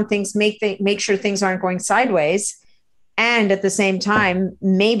an eye on things, make sure things aren't going sideways, and at the same time,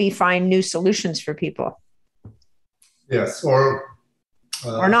 maybe find new solutions for people. Yes, or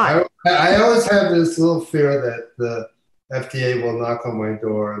not. I always have this little fear that the FDA will knock on my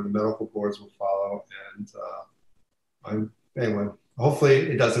door and the medical boards will follow. And anyway, hopefully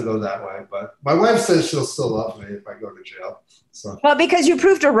it doesn't go that way. But my wife says she'll still love me if I go to jail. So. Well, because you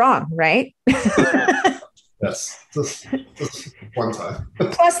proved her wrong, right? Yes, just one time.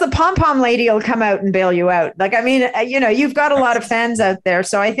 Plus, the pom-pom lady will come out and bail you out. You've got a lot of fans out there,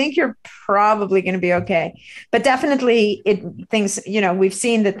 so I think you're probably going to be okay. But definitely, we've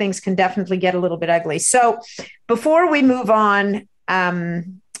seen that things can definitely get a little bit ugly. So before we move on,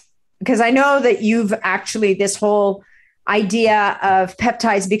 because I know that you've actually, this whole idea of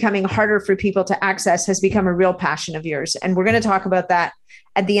peptides becoming harder for people to access has become a real passion of yours. And we're going to talk about that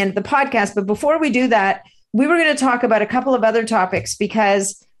at the end of the podcast. But before we do that, we were going to talk about a couple of other topics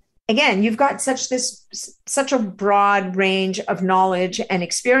because, again, you've got such a broad range of knowledge and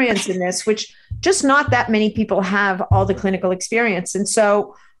experience in this, which just not that many people have all the clinical experience. And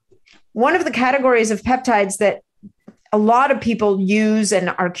so one of the categories of peptides that a lot of people use and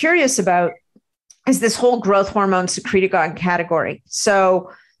are curious about is this whole growth hormone secretagogue category. So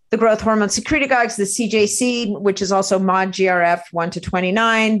the growth hormone secretagogues, the CJC, which is also MOD-GRF 1 to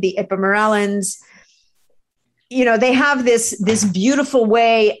 29, the ipamorelins, they have this beautiful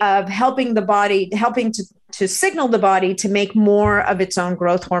way of helping the body, helping to signal the body to make more of its own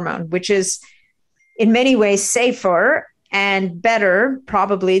growth hormone, which is in many ways safer and better,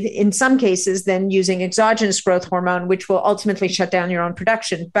 probably in some cases, than using exogenous growth hormone, which will ultimately shut down your own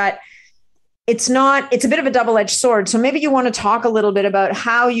production. But it's a bit of a double-edged sword. So maybe you want to talk a little bit about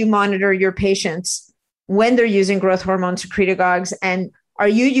how you monitor your patients when they're using growth hormone secretagogues, and are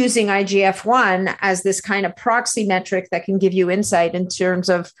you using IGF-1 as this kind of proxy metric that can give you insight in terms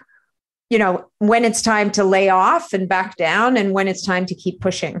of, when it's time to lay off and back down and when it's time to keep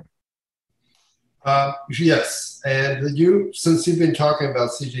pushing? Yes. And since you've been talking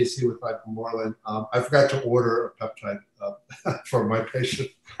about CJC with ipamorelin, I forgot to order a peptide for my patient.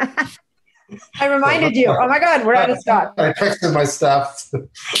 I reminded you. Oh my God, we're out of stock. I texted my staff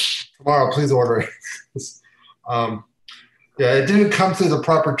tomorrow, please order it. Yeah, it didn't come through the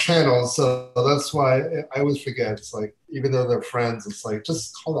proper channels, so that's why I always forget. It's like, even though they're friends, it's like,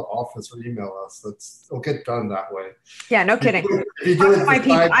 just call the office or email us. It'll get done that way. Yeah, no kidding.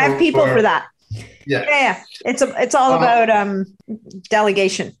 I have people for that. Yeah. It's all about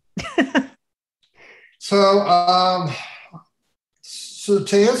delegation. So So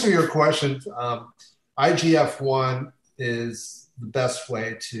to answer your question, IGF-1 is the best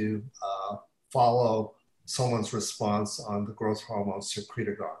way to follow someone's response on the growth hormone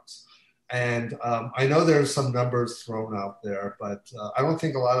secretagogues. And I know there's some numbers thrown out there, but I don't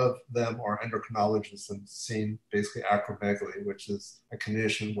think a lot of them are endocrinologists and seen basically acromegaly, which is a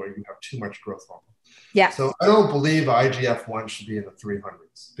condition where you have too much growth hormone. Yeah. So I don't believe IGF-1 should be in the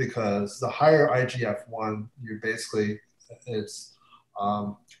 300s, because the higher IGF-1, you basically, it's,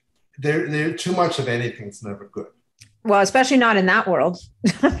 they're too much of anything is never good. Well, especially not in that world.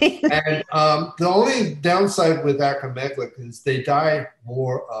 And the only downside with acromegaly is they die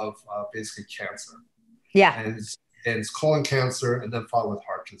more of basically cancer. Yeah. And it's colon cancer and then followed with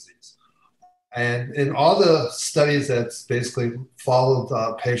heart disease. And in all the studies that's basically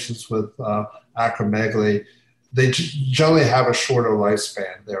followed patients with acromegaly, they generally have a shorter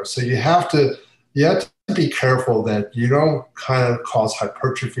lifespan there. So you have to be careful that you don't kind of cause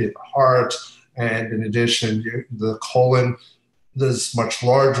hypertrophy of the heart. And in addition, the colon is much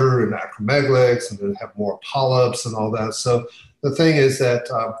larger in acromegalics, and they have more polyps and all that. So the thing is that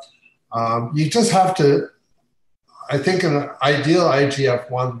you just have to, I think an ideal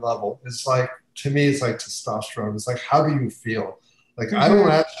IGF-1 level is like, to me, it's like testosterone. It's like, how do you feel? Like, mm-hmm. I don't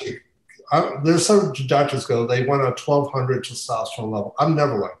actually, there's some doctors go, they want a 1200 testosterone level. I'm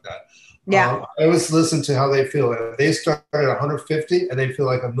never like that. Yeah. I always listen to how they feel. If they start at 150 and they feel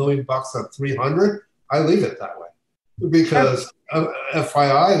like $1 million at 300, I leave it that way. Because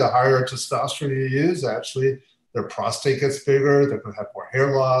FYI, the higher testosterone you use, actually, their prostate gets bigger. They're going to have more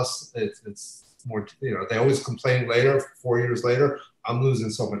hair loss. It's more, they always complain later, 4 years later, I'm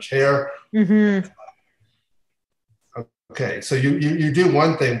losing so much hair. Mm-hmm. Okay, so you do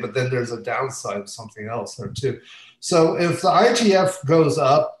one thing, but then there's a downside of something else there too. So if the IGF goes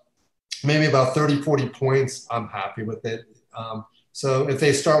up, maybe about 30, 40 points, I'm happy with it. So if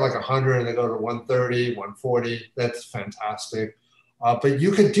they start like 100 and they go to 130, 140, that's fantastic. But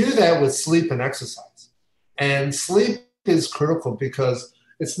you could do that with sleep and exercise. And sleep is critical because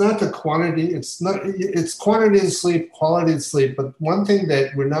it's not the quantity, it's quantity of sleep, quality of sleep. But one thing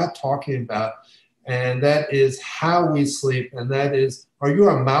that we're not talking about, and that is how we sleep. And that is, are you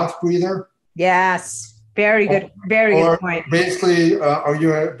a mouth breather? Yes. Very good. Very good point. Basically, or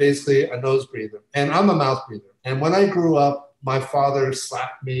you're basically a nose breather. And I'm a mouth breather. And when I grew up, my father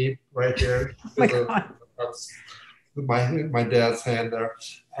slapped me right here. My dad's hand there.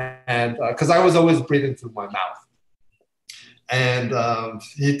 And because I was always breathing through my mouth. And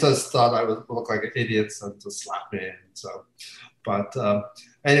he just thought I would look like an idiot, so just slapped me. But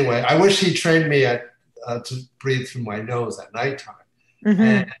anyway, I wish he trained me to breathe through my nose at nighttime. Mm-hmm.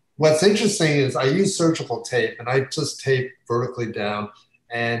 And what's interesting is I use surgical tape, and I just tape vertically down.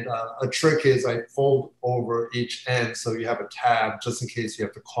 And a trick is I fold over each end so you have a tab just in case you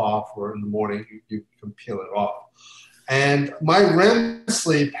have to cough, or in the morning you can peel it off. And my REM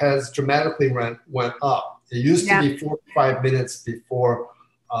sleep has dramatically went up. It used to be 45 minutes before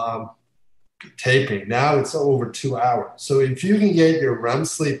taping. Now it's over 2 hours. So if you can get your REM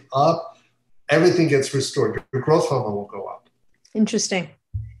sleep up, everything gets restored. Your growth hormone will go up. Interesting.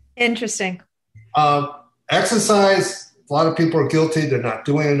 Exercise, a lot of people are guilty. They're not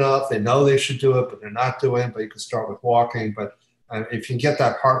doing enough. They know they should do it, but they're not doing it. But you can start with walking. But if you can get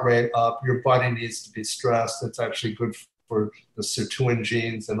that heart rate up, your body needs to be stressed. It's actually good for the sirtuin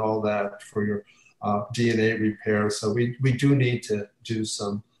genes and all that, for your DNA repair. So we do need to do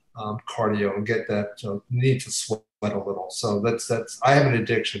some cardio and get that, need to sweat a little. So that's I have an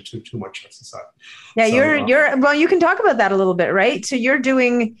addiction to too much exercise. Yeah, so, well, you can talk about that a little bit, right? So you're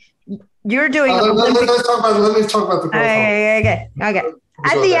doing let me talk about the growth. Okay.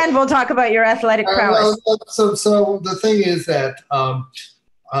 At the end, we'll talk about your athletic prowess. So the thing is that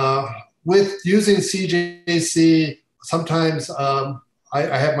with using CJC, sometimes I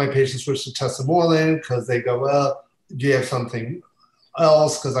have my patients switch to tesamorelin because they go, well, do you have something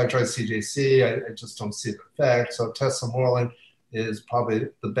else? Because I tried CJC, I just don't see the effect. So tesamorelin is probably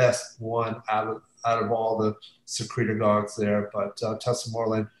the best one out of all the secretagogues there. But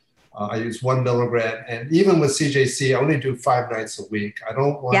tesamorelin, I use 1 milligram, and even with CJC, I only do 5 nights a week. I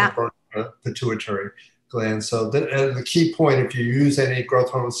don't want to burn the pituitary gland. So the key point, if you use any growth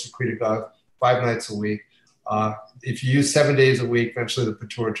hormone secretagogue 5 nights a week, if you use 7 days a week, eventually the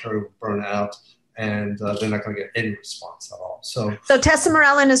pituitary will burn out, and they're not going to get any response at all. So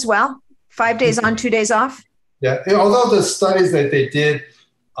tesamorelin as well, 5 days on, 2 days off. Yeah, although the studies that they did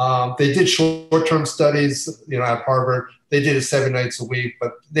short-term studies, at Harvard. They did it 7 nights a week,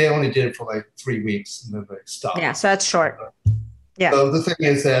 but they only did it for like 3 weeks, and then they stopped. Yeah, so that's short. Yeah. So the thing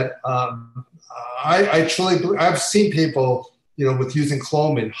is that I've seen people with using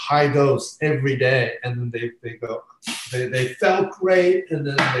Clomid, high dose every day, and then they felt great, and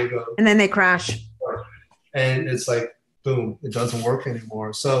then they go, and then they crash, and it's like, boom, it doesn't work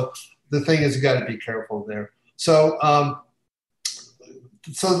anymore. So the thing is, you got to be careful there. So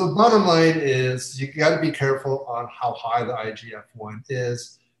the bottom line is you got to be careful on how high the IGF-1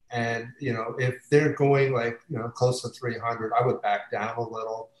 is. And, if they're going close to 300, I would back down a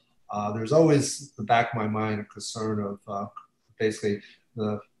little. There's always the back of my mind a concern of basically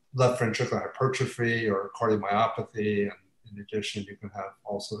the left ventricular hypertrophy or cardiomyopathy. And in addition, you can have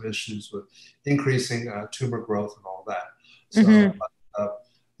also issues with increasing tumor growth and all that. So,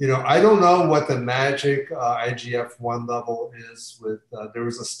 I don't know what the magic IGF-1 level is with, there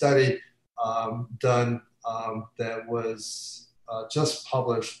was a study done that was just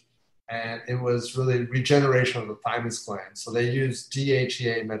published, and it was really regeneration of the thymus gland. So they used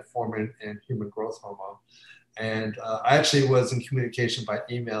DHEA, metformin, and human growth hormone. And I actually was in communication by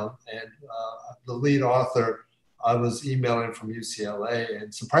email, and the lead author, I was emailing from UCLA,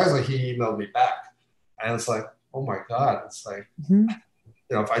 and surprisingly, he emailed me back. And it's like, oh my God, it's like,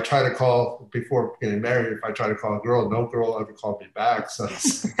 if I try to call before getting married, if I try to call a girl, no girl ever called me back. So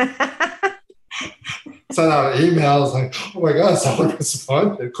sent out emails like, oh my God, someone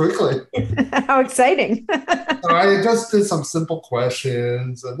responded quickly. How exciting. So I just did some simple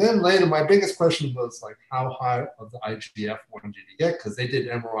questions. And then later, my biggest question was like, how high of the IGF-1 did you get? Because they did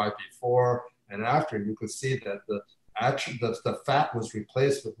MRI before and after. You could see that the fat was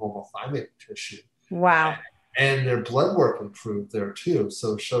replaced with normal thymic tissue. Wow. And their blood work improved there too.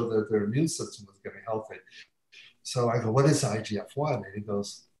 So it showed that their immune system was getting healthy. So I go, what is IGF-1? And he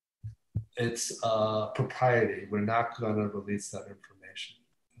goes, it's proprietary. We're not going to release that information.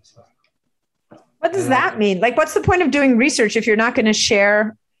 So, what does that mean? Like, what's the point of doing research if you're not going to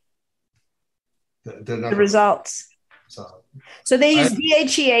share the results? So they use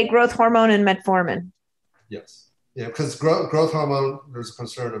DHEA, growth hormone, and metformin. Yes. Yeah, because growth hormone, there's a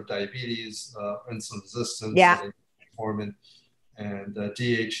concern of diabetes, insulin resistance, metformin, and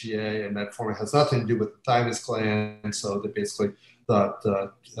DHEA and metformin has nothing to do with the thymus gland. So they basically thought,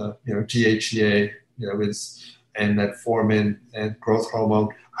 DHEA, is, and metformin and growth hormone.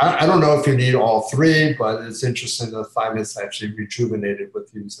 I don't know if you need all three, but it's interesting the thymus actually rejuvenated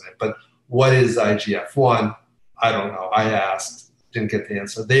with using it. But what is IGF-1? I don't know. I asked, didn't get the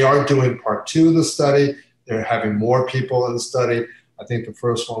answer. They are doing part 2 of the study. They're having more people in the study. I think the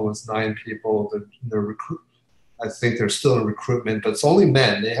first one was 9 people. I think they're still in recruitment, but it's only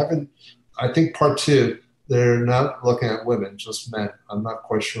men. They haven't, I think part 2, they're not looking at women, just men. I'm not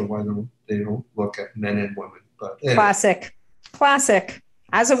quite sure why they don't look at men and women. But anyway. Classic.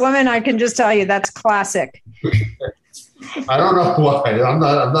 As a woman, I can just tell you that's classic. I don't know why. I'm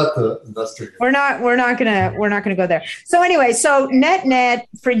not the investigator. We're not gonna go there. So anyway, so net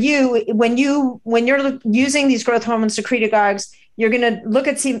for you, when you're using these growth hormone secretagogues, you're gonna look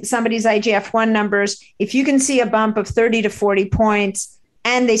at somebody's IGF-1 numbers. If you can see a bump of 30 to 40 points,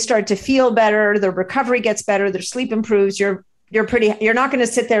 and they start to feel better, their recovery gets better, their sleep improves, you're not going to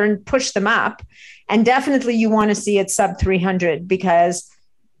sit there and push them up. And definitely you want to see it sub 300 because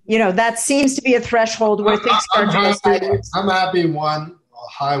that seems to be a threshold where things start to. I'm happy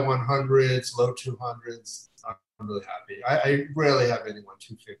high 100s, low 200s. I'm really happy. I rarely have anyone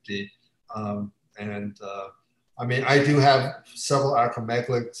 250. I do have several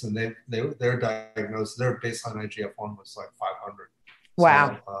acromegalics, and they're diagnosed. Their baseline IGF-1 was like 500.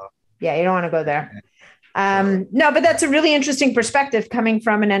 Wow. So, yeah, you don't want to go there. No, but that's a really interesting perspective coming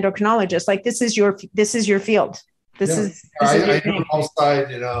from an endocrinologist. Like this is your field. I do alongside,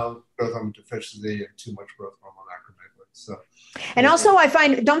 growth hormone deficiency and too much growth hormone acromegaly. So, and also I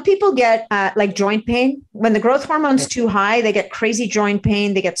find, don't people get like joint pain when the growth hormone's too high? They get crazy joint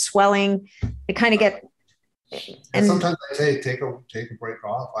pain. They get swelling. They kind of get. And sometimes I say take a break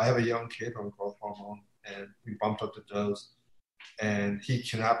off. I have a young kid on growth hormone, and we bumped up the dose, and he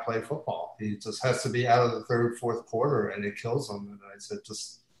cannot play football. He just has to be out of the third, fourth quarter, and it kills him. And I said,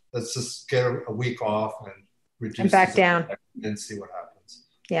 let's just get a week off and reduce and back down and see what happens.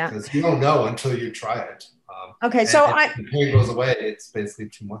 Yeah, because you don't know until you try it. Okay, so if the pain goes away, it's basically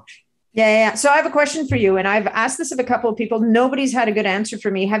too much. Yeah. So I have a question for you, and I've asked this of a couple of people. Nobody's had a good answer for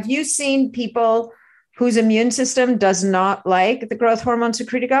me. Have you seen people whose immune system does not like the growth hormone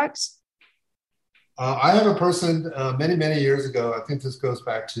secretagogues? I have a person many, many years ago. I think this goes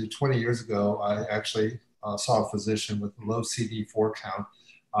back to 20 years ago. I actually saw a physician with a low CD4 count,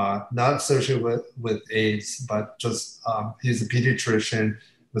 not associated with AIDS, but just he's a pediatrician,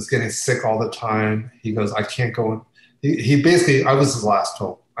 was getting sick all the time. He goes, I can't go. He basically, I was his last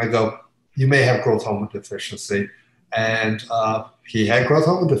hope. I go, you may have growth hormone deficiency. And he had growth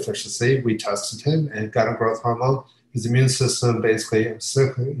hormone deficiency. We tested him and got him growth hormone. His immune system basically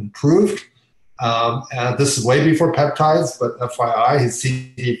improved. And this is way before peptides, but FYI, his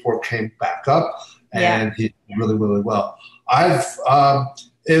CD4 came back up, and he did really, really well.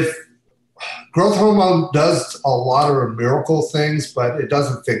 If growth hormone does a lot of miracle things, but it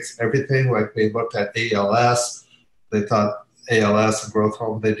doesn't fix everything. Like they looked at ALS, they thought ALS and growth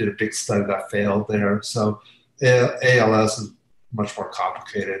hormone, they did a big study that failed there. So ALS is much more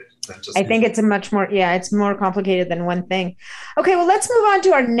complicated than just. I think it's it's more complicated than one thing. Okay, well, let's move on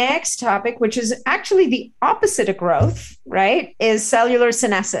to our next topic, which is actually the opposite of growth, right? Is cellular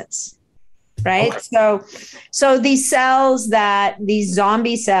senescence. Right. Okay. So these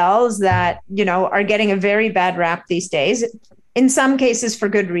zombie cells that, are getting a very bad rap these days, in some cases for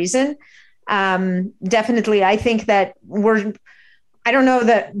good reason. Definitely. I think that I don't know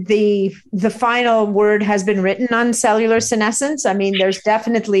that the final word has been written on cellular senescence. I mean, there's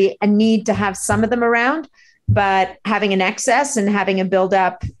definitely a need to have some of them around, but having an excess and having a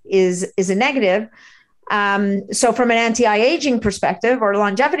buildup is a negative. So from an anti-aging perspective or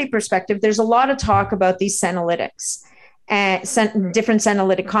longevity perspective, there's a lot of talk about these senolytics and different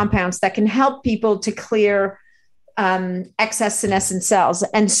senolytic compounds that can help people to clear excess senescent cells.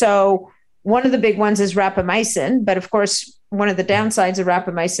 And so one of the big ones is rapamycin, but of course, one of the downsides of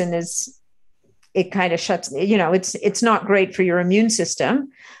rapamycin is it kind of shuts, it's not great for your immune system.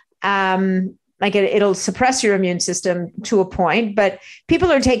 It'll suppress your immune system to a point, but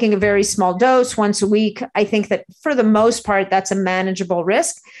people are taking a very small dose once a week. I think that for the most part, that's a manageable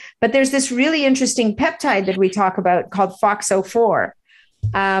risk. But there's this really interesting peptide that we talk about called FOXO4,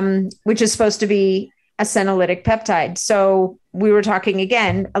 which is supposed to be a senolytic peptide. So we were talking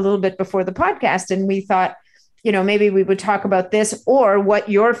again a little bit before the podcast, and we thought, maybe we would talk about this or what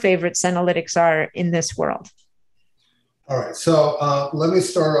your favorite senolytics are in this world. All right, so let me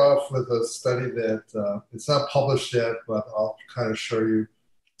start off with a study that it's not published yet, but I'll kind of show you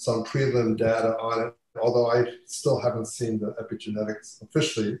some prelim data on it, although I still haven't seen the epigenetics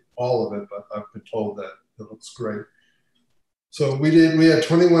officially, all of it, but I've been told that it looks great. So we had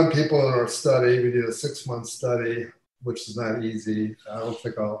 21 people in our study. We did a 6-month study, which is not easy. I don't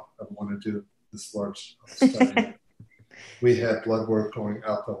think I'll ever want to do this large study. We had blood work going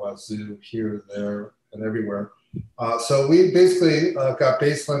out the wazoo, here, there, and everywhere. So we basically got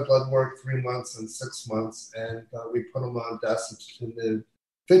baseline blood work 3 months and 6 months, and we put them on dasatinib,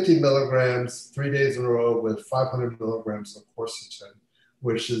 50 milligrams, 3 days in a row with 500 milligrams of quercetin,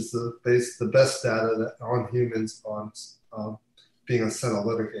 which is the best data on humans on being a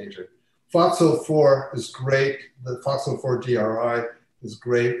senolytic agent. FOXO4 is great. The FOXO4 DRI is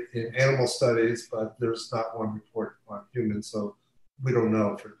great in animal studies, but there's not one report on humans, so we don't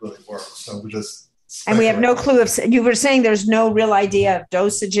know if it really works. So we just and we have no clue if you were saying there's no real idea of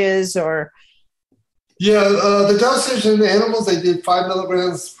dosages or. Yeah, the dosage in the animals, they did 5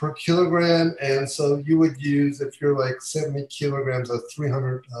 milligrams per kilogram. And so you would use, if you're like 70 kilograms of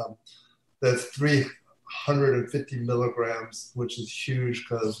 300, that's 350 milligrams, which is huge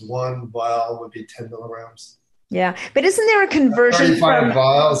because one vial would be 10 milligrams. Yeah, but isn't there a conversion 35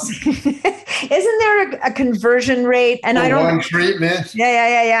 vials. Isn't there a conversion rate? And for I don't. One treatment.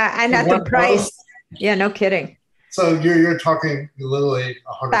 Yeah. And at the price. Dose. Yeah, no kidding. So you're talking literally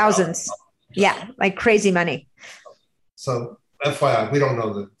thousands. Yeah, like crazy money. So FYI, we don't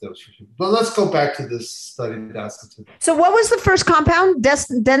know the dose. But let's go back to this study. So what was the first compound?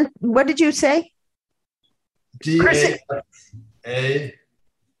 What did you say? DASATINIB,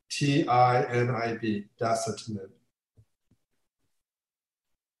 dasatinib.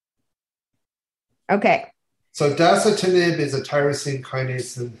 Okay. So dasatinib is a tyrosine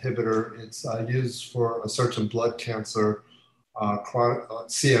kinase inhibitor. It's used for a certain blood cancer,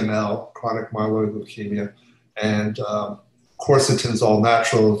 CML, chronic myeloid leukemia, and quercetin is all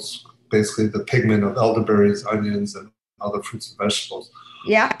natural. It's basically the pigment of elderberries, onions, and other fruits and vegetables.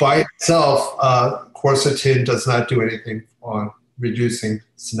 Yeah. By itself, quercetin does not do anything on reducing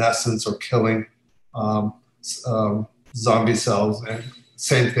senescence or killing zombie cells, and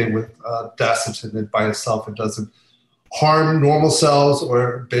same thing with dasatinib by itself. It doesn't harm normal cells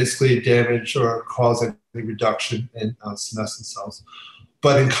or basically damage or cause any reduction in senescent cells.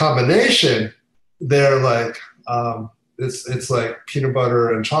 But in combination, they're like, it's like peanut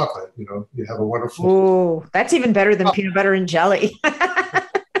butter and chocolate. You have a wonderful. Oh, that's even better than peanut butter and jelly.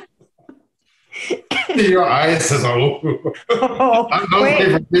 Your eyes says,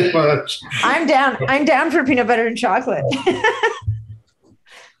 I'm down for peanut butter and chocolate.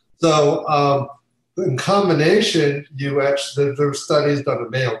 So in combination, there were studies done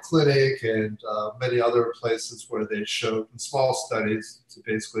at Mayo Clinic and many other places where they showed in small studies to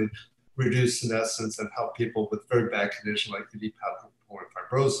basically reduce senescence and help people with very bad conditions like idiopathic pulmonary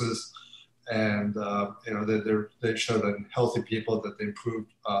fibrosis. And they showed in healthy people that they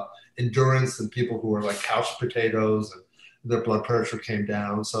improved endurance in people who were like couch potatoes, and their blood pressure came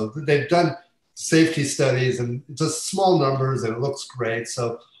down. So they've done safety studies and just small numbers, and it looks great.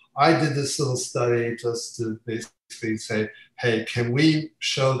 So I did this little study just to basically say, hey, can we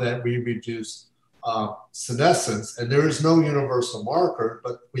show that we reduce senescence? And there is no universal marker,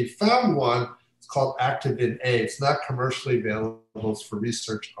 but we found one. It's called Activin A. It's not commercially available. It's for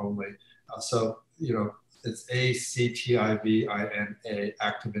research only. It's ACTIVINA,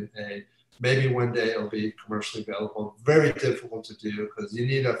 Activin A. Maybe one day it'll be commercially available. Very difficult to do because you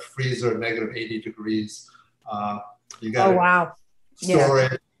need a freezer at negative 80 degrees. You got to store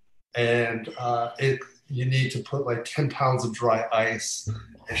it, and you need to put like 10 pounds of dry ice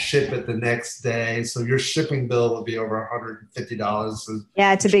and ship it the next day. So your shipping bill will be over $150. So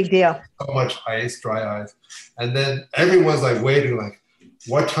yeah, it's a big deal. So much ice, dry ice. And then everyone's like waiting, like,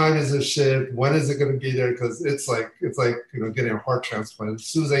 what time is it shipped? When is it going to be there? Because it's like getting a heart transplant. As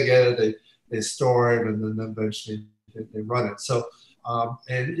soon as they get it, they store it, and then eventually they run it. So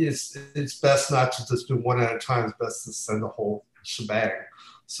and it's best not to just do one at a time. It's best to send the whole shebang.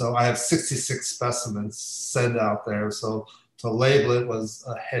 So I have 66 specimens sent out there. So to label it was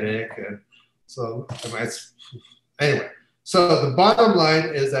a headache, and so anyway. So the bottom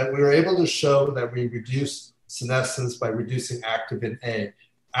line is that we were able to show that we reduce senescence by reducing Activin A.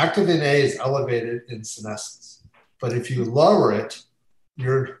 Activin A is elevated in senescence, but if you lower it,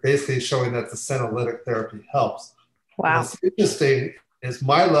 you're basically showing that the senolytic therapy helps. Wow. What's interesting is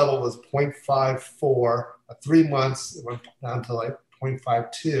my level was 0.54 at 3 months. It went down to like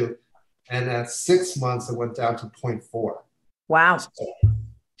 0.52, and at 6 months it went down to 0.4. Wow. So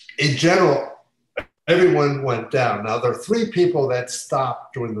in general, everyone went down. Now there are 3 people that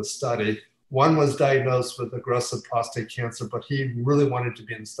stopped during the study. One was diagnosed with aggressive prostate cancer, but he really wanted to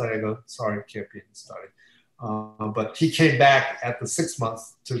be in the study. I go, sorry, I can't be in the study. But he came back at the 6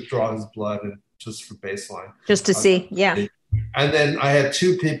 months to draw his blood and just for baseline. Just to see, yeah. And then I had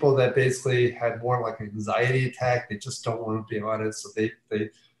 2 people that basically had more like an anxiety attack. They just don't want to be on it. So they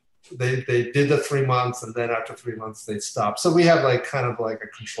did the 3 months, and then after 3 months they stopped. So we have like kind of like a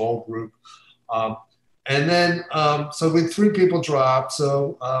control group. And then, so with 3 people dropped.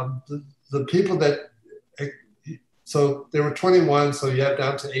 So the people so there were 21, so you have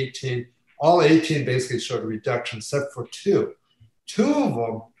down to 18. All 18 basically showed a reduction except for 2. 2 of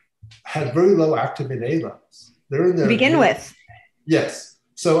them had very low Activin A levels. They're in there. To begin with. Yes.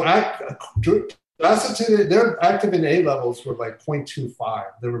 So their Activin A levels were like 0.25.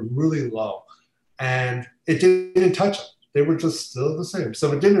 They were really low. And it didn't touch them. They were just still the same.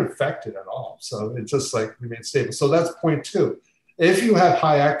 So it didn't affect it at all. So it just like remained stable. So that's 0.2. If you have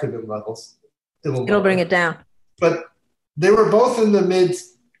high activin levels, it'll bring it down. But they were both in the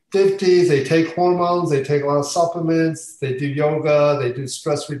mid-50s. They take hormones. They take a lot of supplements. They do yoga. They do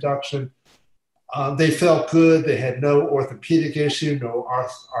stress reduction. They felt good. They had no orthopedic issue, no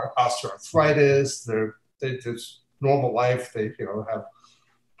osteoarthritis. They just normal life. They have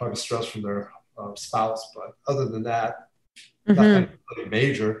probably stress from their spouse, but other than that, nothing really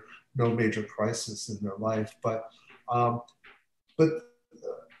major. No major crisis in their life. But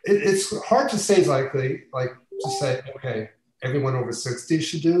it's hard to say to say, okay, everyone over 60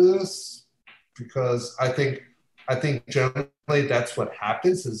 should do this, because I think generally that's what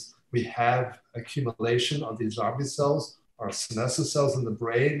happens is we have accumulation of these zombie cells or senescent cells in the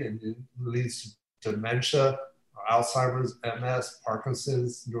brain, and it leads to dementia, Alzheimer's, MS,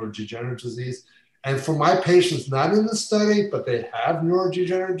 Parkinson's, neurodegenerative disease. And for my patients not in the study, but they have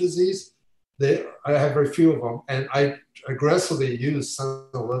neurodegenerative disease, I have very few of them, and I aggressively use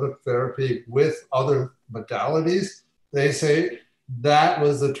senolytic therapy with other modalities. They say that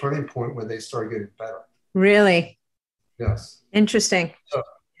was the turning point where they started getting better. Really? Yes. Interesting.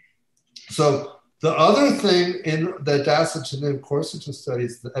 So the other thing in the dasatinib quercetin study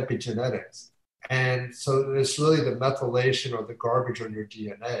is the epigenetics. And so it's really the methylation or the garbage on your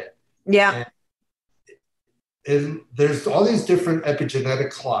DNA. Yeah. And there's all these different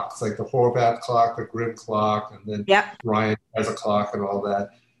epigenetic clocks, like the Horvath clock, the Grimm clock, and then Ryan has a clock and all that.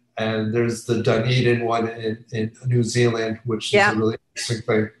 And there's the Dunedin one in New Zealand, which is a really interesting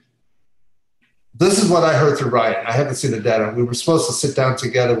thing. This is what I heard through Ryan. I haven't seen the data. We were supposed to sit down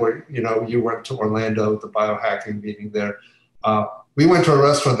together where, you went to Orlando, the biohacking meeting there. We went to a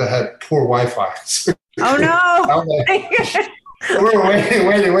restaurant that had poor Wi-Fi. Oh, no. We're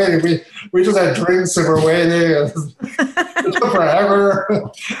waiting. We just had drinks and we're waiting. It took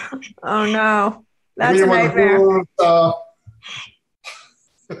forever. Oh no, that's a nightmare. Move,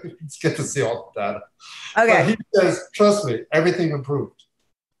 it's good to see all the data. Okay. But he says, trust me, everything improved.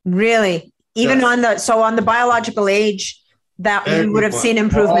 Really? Even Yes. on the biological age, that you would have seen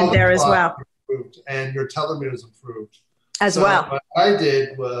improvement all there as well. Improved, and your telomeres improved. As well. What I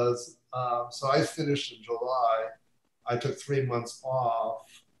did was, so I finished in July. I took 3 months off,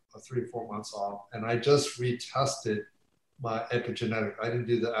 or 3 or 4 months off, and I just retested my epigenetic. I didn't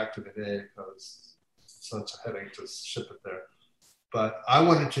do the Activin A because it's such a headache to ship it there. But I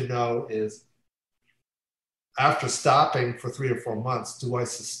wanted to know is, after stopping for 3 or 4 months, do I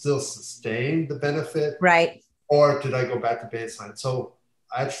still sustain the benefit? Right. Or did I go back to baseline? So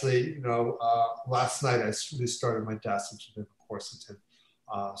actually, last night I restarted my dasitamab and quercetin.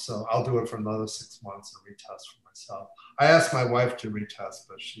 So I'll do it for another 6 months and retest for myself. I asked my wife to retest,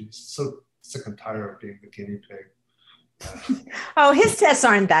 but she's so sick and tired of being the guinea pig. Oh, his tests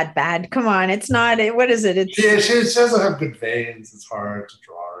aren't that bad. Come on, it's not. What is it? Yeah, she doesn't have good veins. It's hard to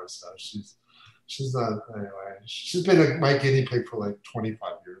draw her, so she's not. Anyway, she's been my guinea pig for like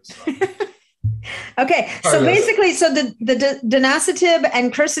 25 years. So. Okay, so basically, so the danacitab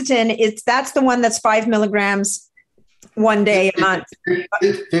and quercetin, that's the one that's 5 milligrams one day a month.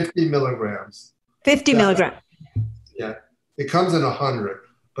 50 milligrams. 50 milligrams. Yeah, it comes in 100,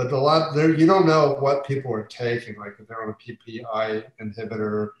 but a lot there. You don't know what people are taking. Like if they're on a PPI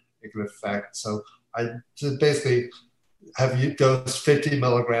inhibitor, it could affect. So I just basically have you dose 50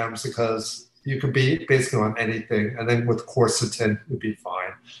 milligrams because you could be basically on anything, and then with quercetin would be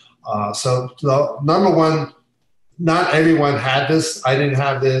fine. So the number one, not everyone had this. I didn't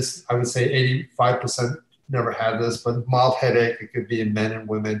have this. I would say 85% never had this, but mild headache, it could be in men and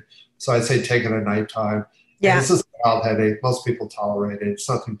women. So I'd say take it at nighttime. Yeah. And this is a mild headache. Most people tolerate it. It's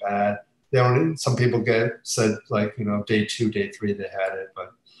nothing bad. Some people said like, day 2, day 3, they had it,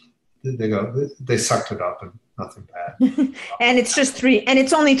 but they sucked it up and nothing bad. And it's just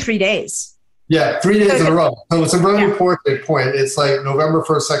it's only 3 days. Yeah, 3 days in a row. So it's a really important point. It's like November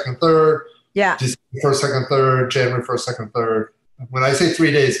 1st, 2nd, 3rd. Yeah. December 1st, 2nd, 3rd, January 1st, 2nd, 3rd. When I say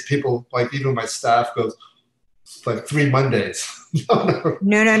 3 days, people, like even my staff goes, it's like 3 Mondays. No.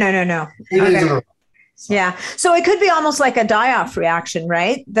 3 days in a row. So. Yeah. So it could be almost like a die-off reaction,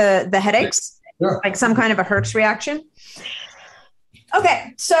 right? The headaches? Yeah. Like some kind of a Herx reaction?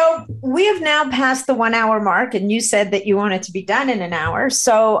 Okay, so we have now passed the 1 hour mark, and you said that you want it to be done in an hour.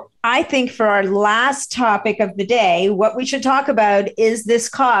 So I think for our last topic of the day, what we should talk about is this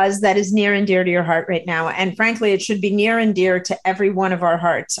cause that is near and dear to your heart right now. And frankly, it should be near and dear to every one of our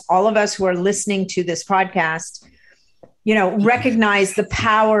hearts. All of us who are listening to this podcast, recognize the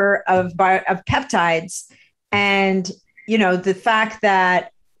power of peptides and, the fact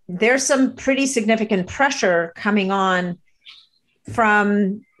that there's some pretty significant pressure coming on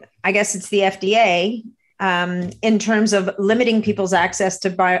from, I guess it's the FDA, in terms of limiting people's access to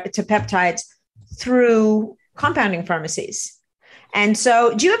peptides through compounding pharmacies. And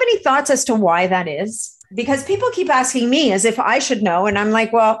so do you have any thoughts as to why that is? Because people keep asking me as if I should know. And I'm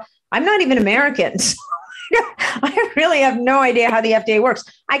like, well, I'm not even American. So I really have no idea how the FDA works.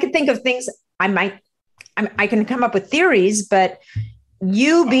 I could think of things I can come up with theories, but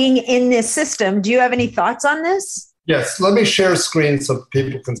you being in this system, do you have any thoughts on this? Yes, let me share a screen so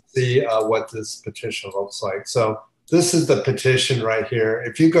people can see what this petition looks like. So this is the petition right here.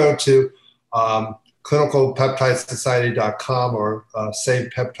 If you go to clinicalpeptidesociety.com or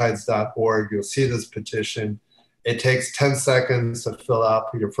savepeptides.org, you'll see this petition. It takes 10 seconds to fill out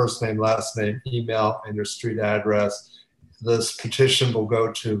your first name, last name, email, and your street address. This petition will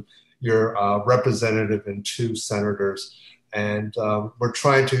go to your representative and 2 senators. And we're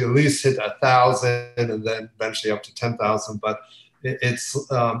trying to at least hit 1,000 and then eventually up to 10,000. But it's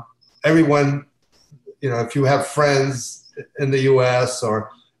everyone, if you have friends in the U.S.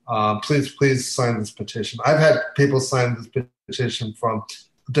 or please sign this petition. I've had people sign this petition from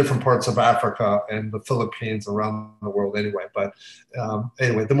different parts of Africa and the Philippines, around the world anyway. But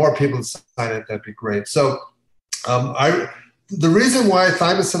anyway, the more people sign it, that'd be great. So the reason why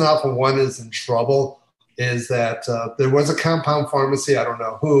thymosin alpha-1 is in trouble is that there was a compound pharmacy, I don't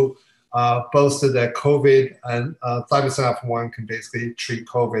know who, boasted that COVID and thymosin alpha-1 can basically treat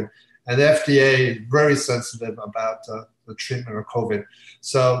COVID. And the FDA is very sensitive about the treatment of COVID.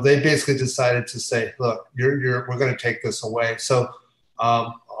 So they basically decided to say, look, we're going to take this away. So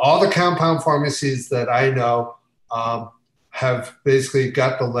all the compound pharmacies that I know have basically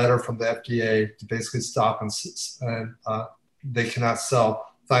got the letter from the FDA to basically stop and they cannot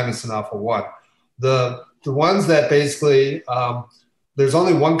sell thymosin alpha-1. The the ones that basically, there's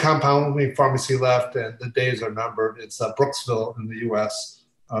only one compounding pharmacy left, and the days are numbered. It's Brooksville in the U.S.,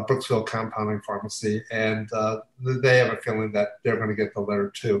 Brooksville Compounding Pharmacy, and they have a feeling that they're going to get the letter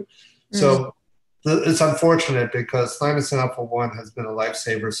too. So it's unfortunate because thymosin alpha-1 has been a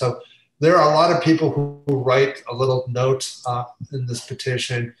lifesaver. So there are a lot of people who write a little note in this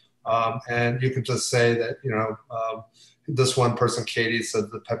petition, and you can just say that, this one person, Katie,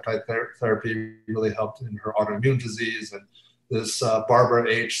 said the peptide therapy really helped in her autoimmune disease, and this Barbara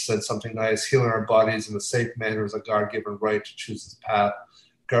H. said something nice: healing our bodies in a safe manner is a God-given right to choose its path.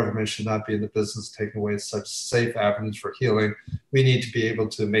 Government should not be in the business of taking away such safe avenues for healing. We need to be able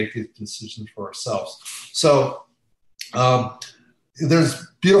to make these decisions for ourselves. So there's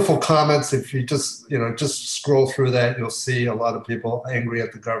beautiful comments. If you just scroll through that, you'll see a lot of people angry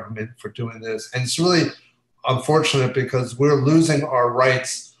at the government for doing this. And it's really unfortunate because we're losing our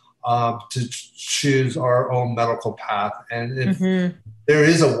rights to choose our own medical path. And if there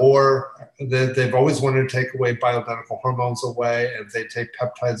is a war, they've always wanted to take away bioidentical hormones away, and if they take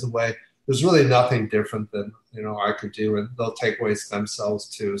peptides away, there's really nothing different than I could do, and they'll take away stem cells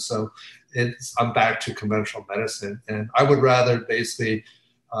too. So I'm back to conventional medicine, and I would rather basically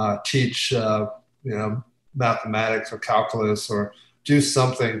teach mathematics or calculus or do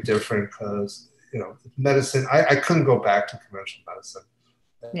something different, because medicine, I couldn't go back to conventional medicine.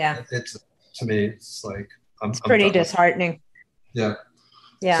 Yeah, it's, to me, it's like it's pretty disheartening. Yeah.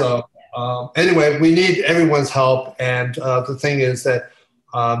 So anyway, we need everyone's help, and the thing is that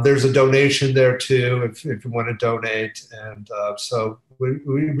there's a donation there too if you want to donate, and so we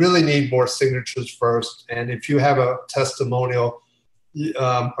really need more signatures first. And if you have a testimonial,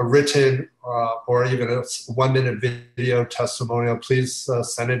 a written or even a 1-minute video testimonial, please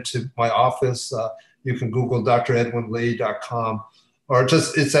send it to my office. You can Google dredwinlee.com, or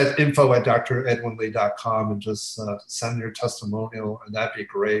it's at info@dredwinlee.com, and just send your testimonial, and that'd be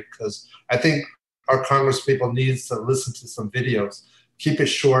great, because I think our Congress people needs to listen to some videos. Keep it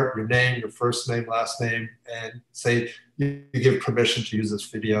short, your name, your first name, last name, and say you give permission to use this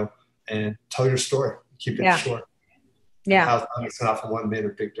video, and tell your story. Keep it short. Yeah. How thymosin alpha-1 made a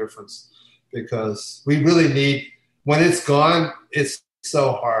big difference, because we really need, when it's gone, it's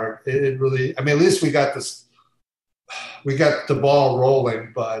so hard. It really, at least we got the ball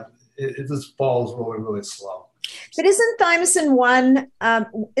rolling, but this ball is rolling really slow. But isn't thymosin 1,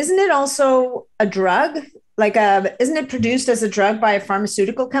 isn't it also a drug? Isn't it produced as a drug by a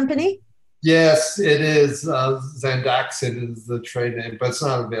pharmaceutical company? Yes, it is. Zandaxin is the trade name, but it's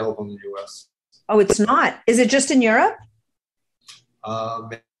not available in the U.S. Oh, it's not? Is it just in Europe?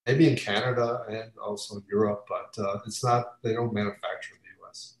 Maybe in Canada and also in Europe, but it's not. They don't manufacture in the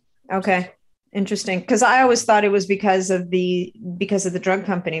U.S. Okay, interesting. Because I always thought it was because of the drug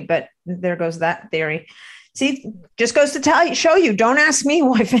company, but there goes that theory. See, just goes to show you. Don't ask me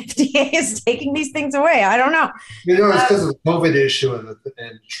why FDA is taking these things away. I don't know. It's because of the COVID issue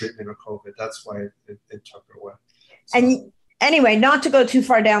and treatment of COVID. That's why it took it away. So. And anyway, not to go too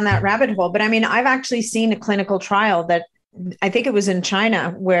far down that rabbit hole, but I've actually seen a clinical trial that I think it was in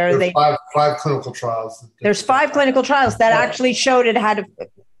China where five clinical trials. There's 5 clinical trials that actually showed it had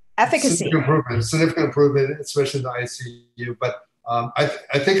efficacy. Significant improvement, especially in the ICU. But I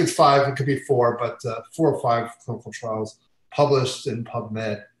think it's 5. It could be 4, but 4 or 5 clinical trials published in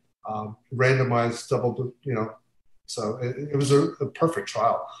PubMed, randomized, double. So it was a perfect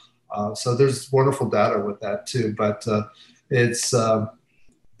trial. So there's wonderful data with that too. But it's a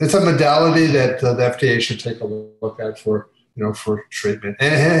modality that the FDA should take a look at for treatment,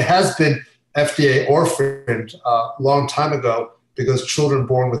 and it has been FDA orphaned a long time ago, because children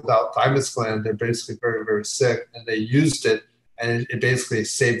born without thymus gland, they're basically very, very sick, and they used it, and it basically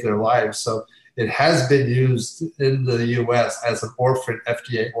saved their lives. So it has been used in the U.S. as an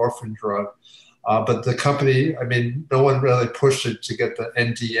FDA orphan drug. But the company, no one really pushed it to get the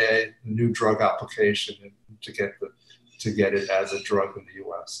NDA, new drug application, and to get it as a drug in the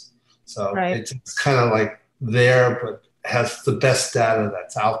U.S. So It's kind of like there, but has the best data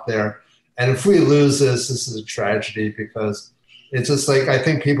that's out there. And if we lose this is a tragedy, because it's just like, I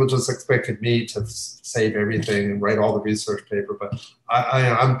think people just expected me to save everything and write all the research paper, but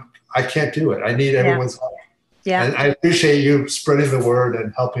I can't do it. I need everyone's help. Yeah. And I appreciate you spreading the word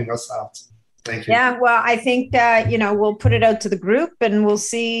and helping us out. Thank you. Yeah. Well, I think we'll put it out to the group, and we'll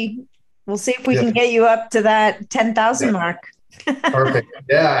see if we can get you up to that 10,000 mark. Perfect.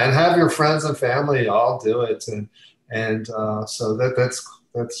 Yeah. And have your friends and family all do it. And so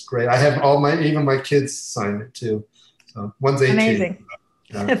that's great. I have even my kids sign it too. So one's 18. Amazing.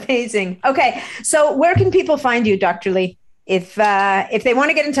 Yeah. Amazing. Okay. So where can people find you, Dr. Lee? if they want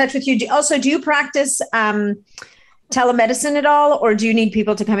to get in touch with you, do you practice telemedicine at all, or do you need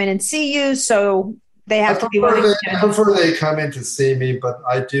people to come in and see you? So they have to be willing. I prefer they come in to see me, but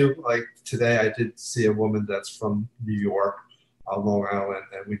I do, like today, I did see a woman that's from New York, Long Island,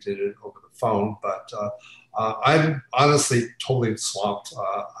 and we did it over the phone. But I'm honestly totally swamped.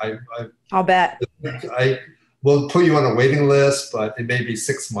 I'll bet. I will put you on a waiting list, but it may be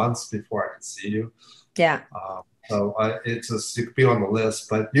 6 months before I can see you. Yeah. So it's just, you could be on the list,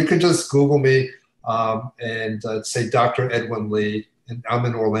 but you can just Google me and say Dr. Edwin Lee, and I'm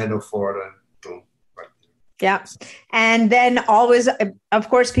in Orlando, Florida, and boom, right there. Yeah. And then always, of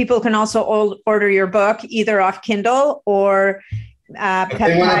course, people can also order your book either off Kindle or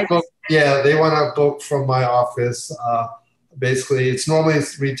Peptides. They want to book from my office. Basically, it's normally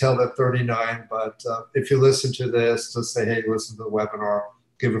retailed at $39, but if you listen to this, just say, hey, listen to the webinar,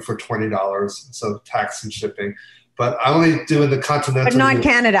 give it for $20, so tax and shipping. But I only do in the continental. But not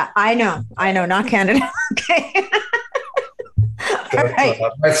Canada. I know, not Canada. Okay. Right.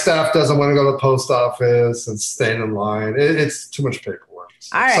 My staff doesn't want to go to the post office and stand in line. It's too much paperwork.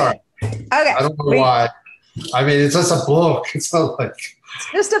 So, all right. Sorry. Okay. I don't know why. I mean, it's just a book. It's not like...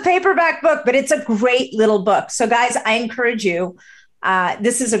 It's just a paperback book, but it's a great little book. So guys, I encourage you.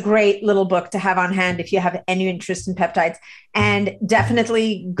 This is a great little book to have on hand if you have any interest in peptides. And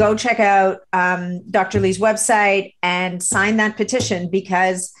definitely go check out Dr. Lee's website and sign that petition,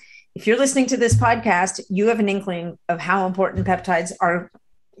 because if you're listening to this podcast, you have an inkling of how important peptides are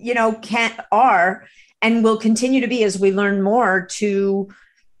and will continue to be as we learn more to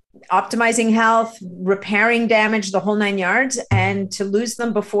optimizing health, repairing damage, the whole 9 yards, and to lose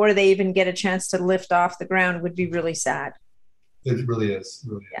them before they even get a chance to lift off the ground would be really sad. It really is.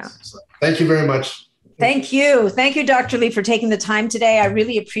 Yeah. So, thank you very much. Thank you. Thank you, Dr. Lee, for taking the time today. I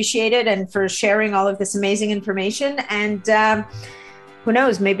really appreciate it, and for sharing all of this amazing information. And who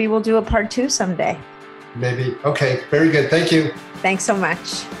knows, maybe we'll do a part 2 someday. Maybe. Okay. Very good. Thank you. Thanks so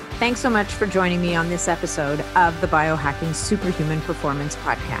much. Thanks so much for joining me on this episode of the Biohacking Superhuman Performance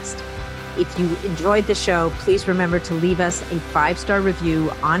Podcast. If you enjoyed the show, please remember to leave us a 5-star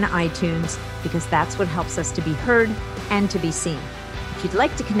review on iTunes, because that's what helps us to be heard and to be seen. If you'd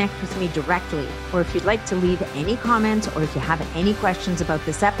like to connect with me directly, or if you'd like to leave any comments, or if you have any questions about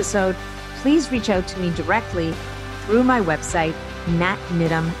this episode, please reach out to me directly through my website,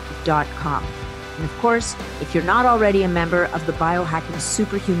 natnidham.com. And of course, if you're not already a member of the Biohacking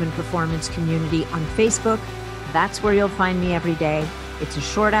Superhuman Performance community on Facebook, that's where you'll find me every day. It's a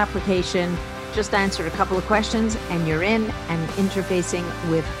short application, just answer a couple of questions, and you're in and interfacing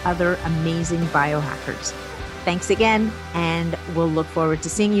with other amazing biohackers. Thanks again, and we'll look forward to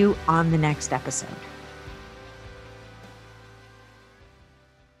seeing you on the next episode.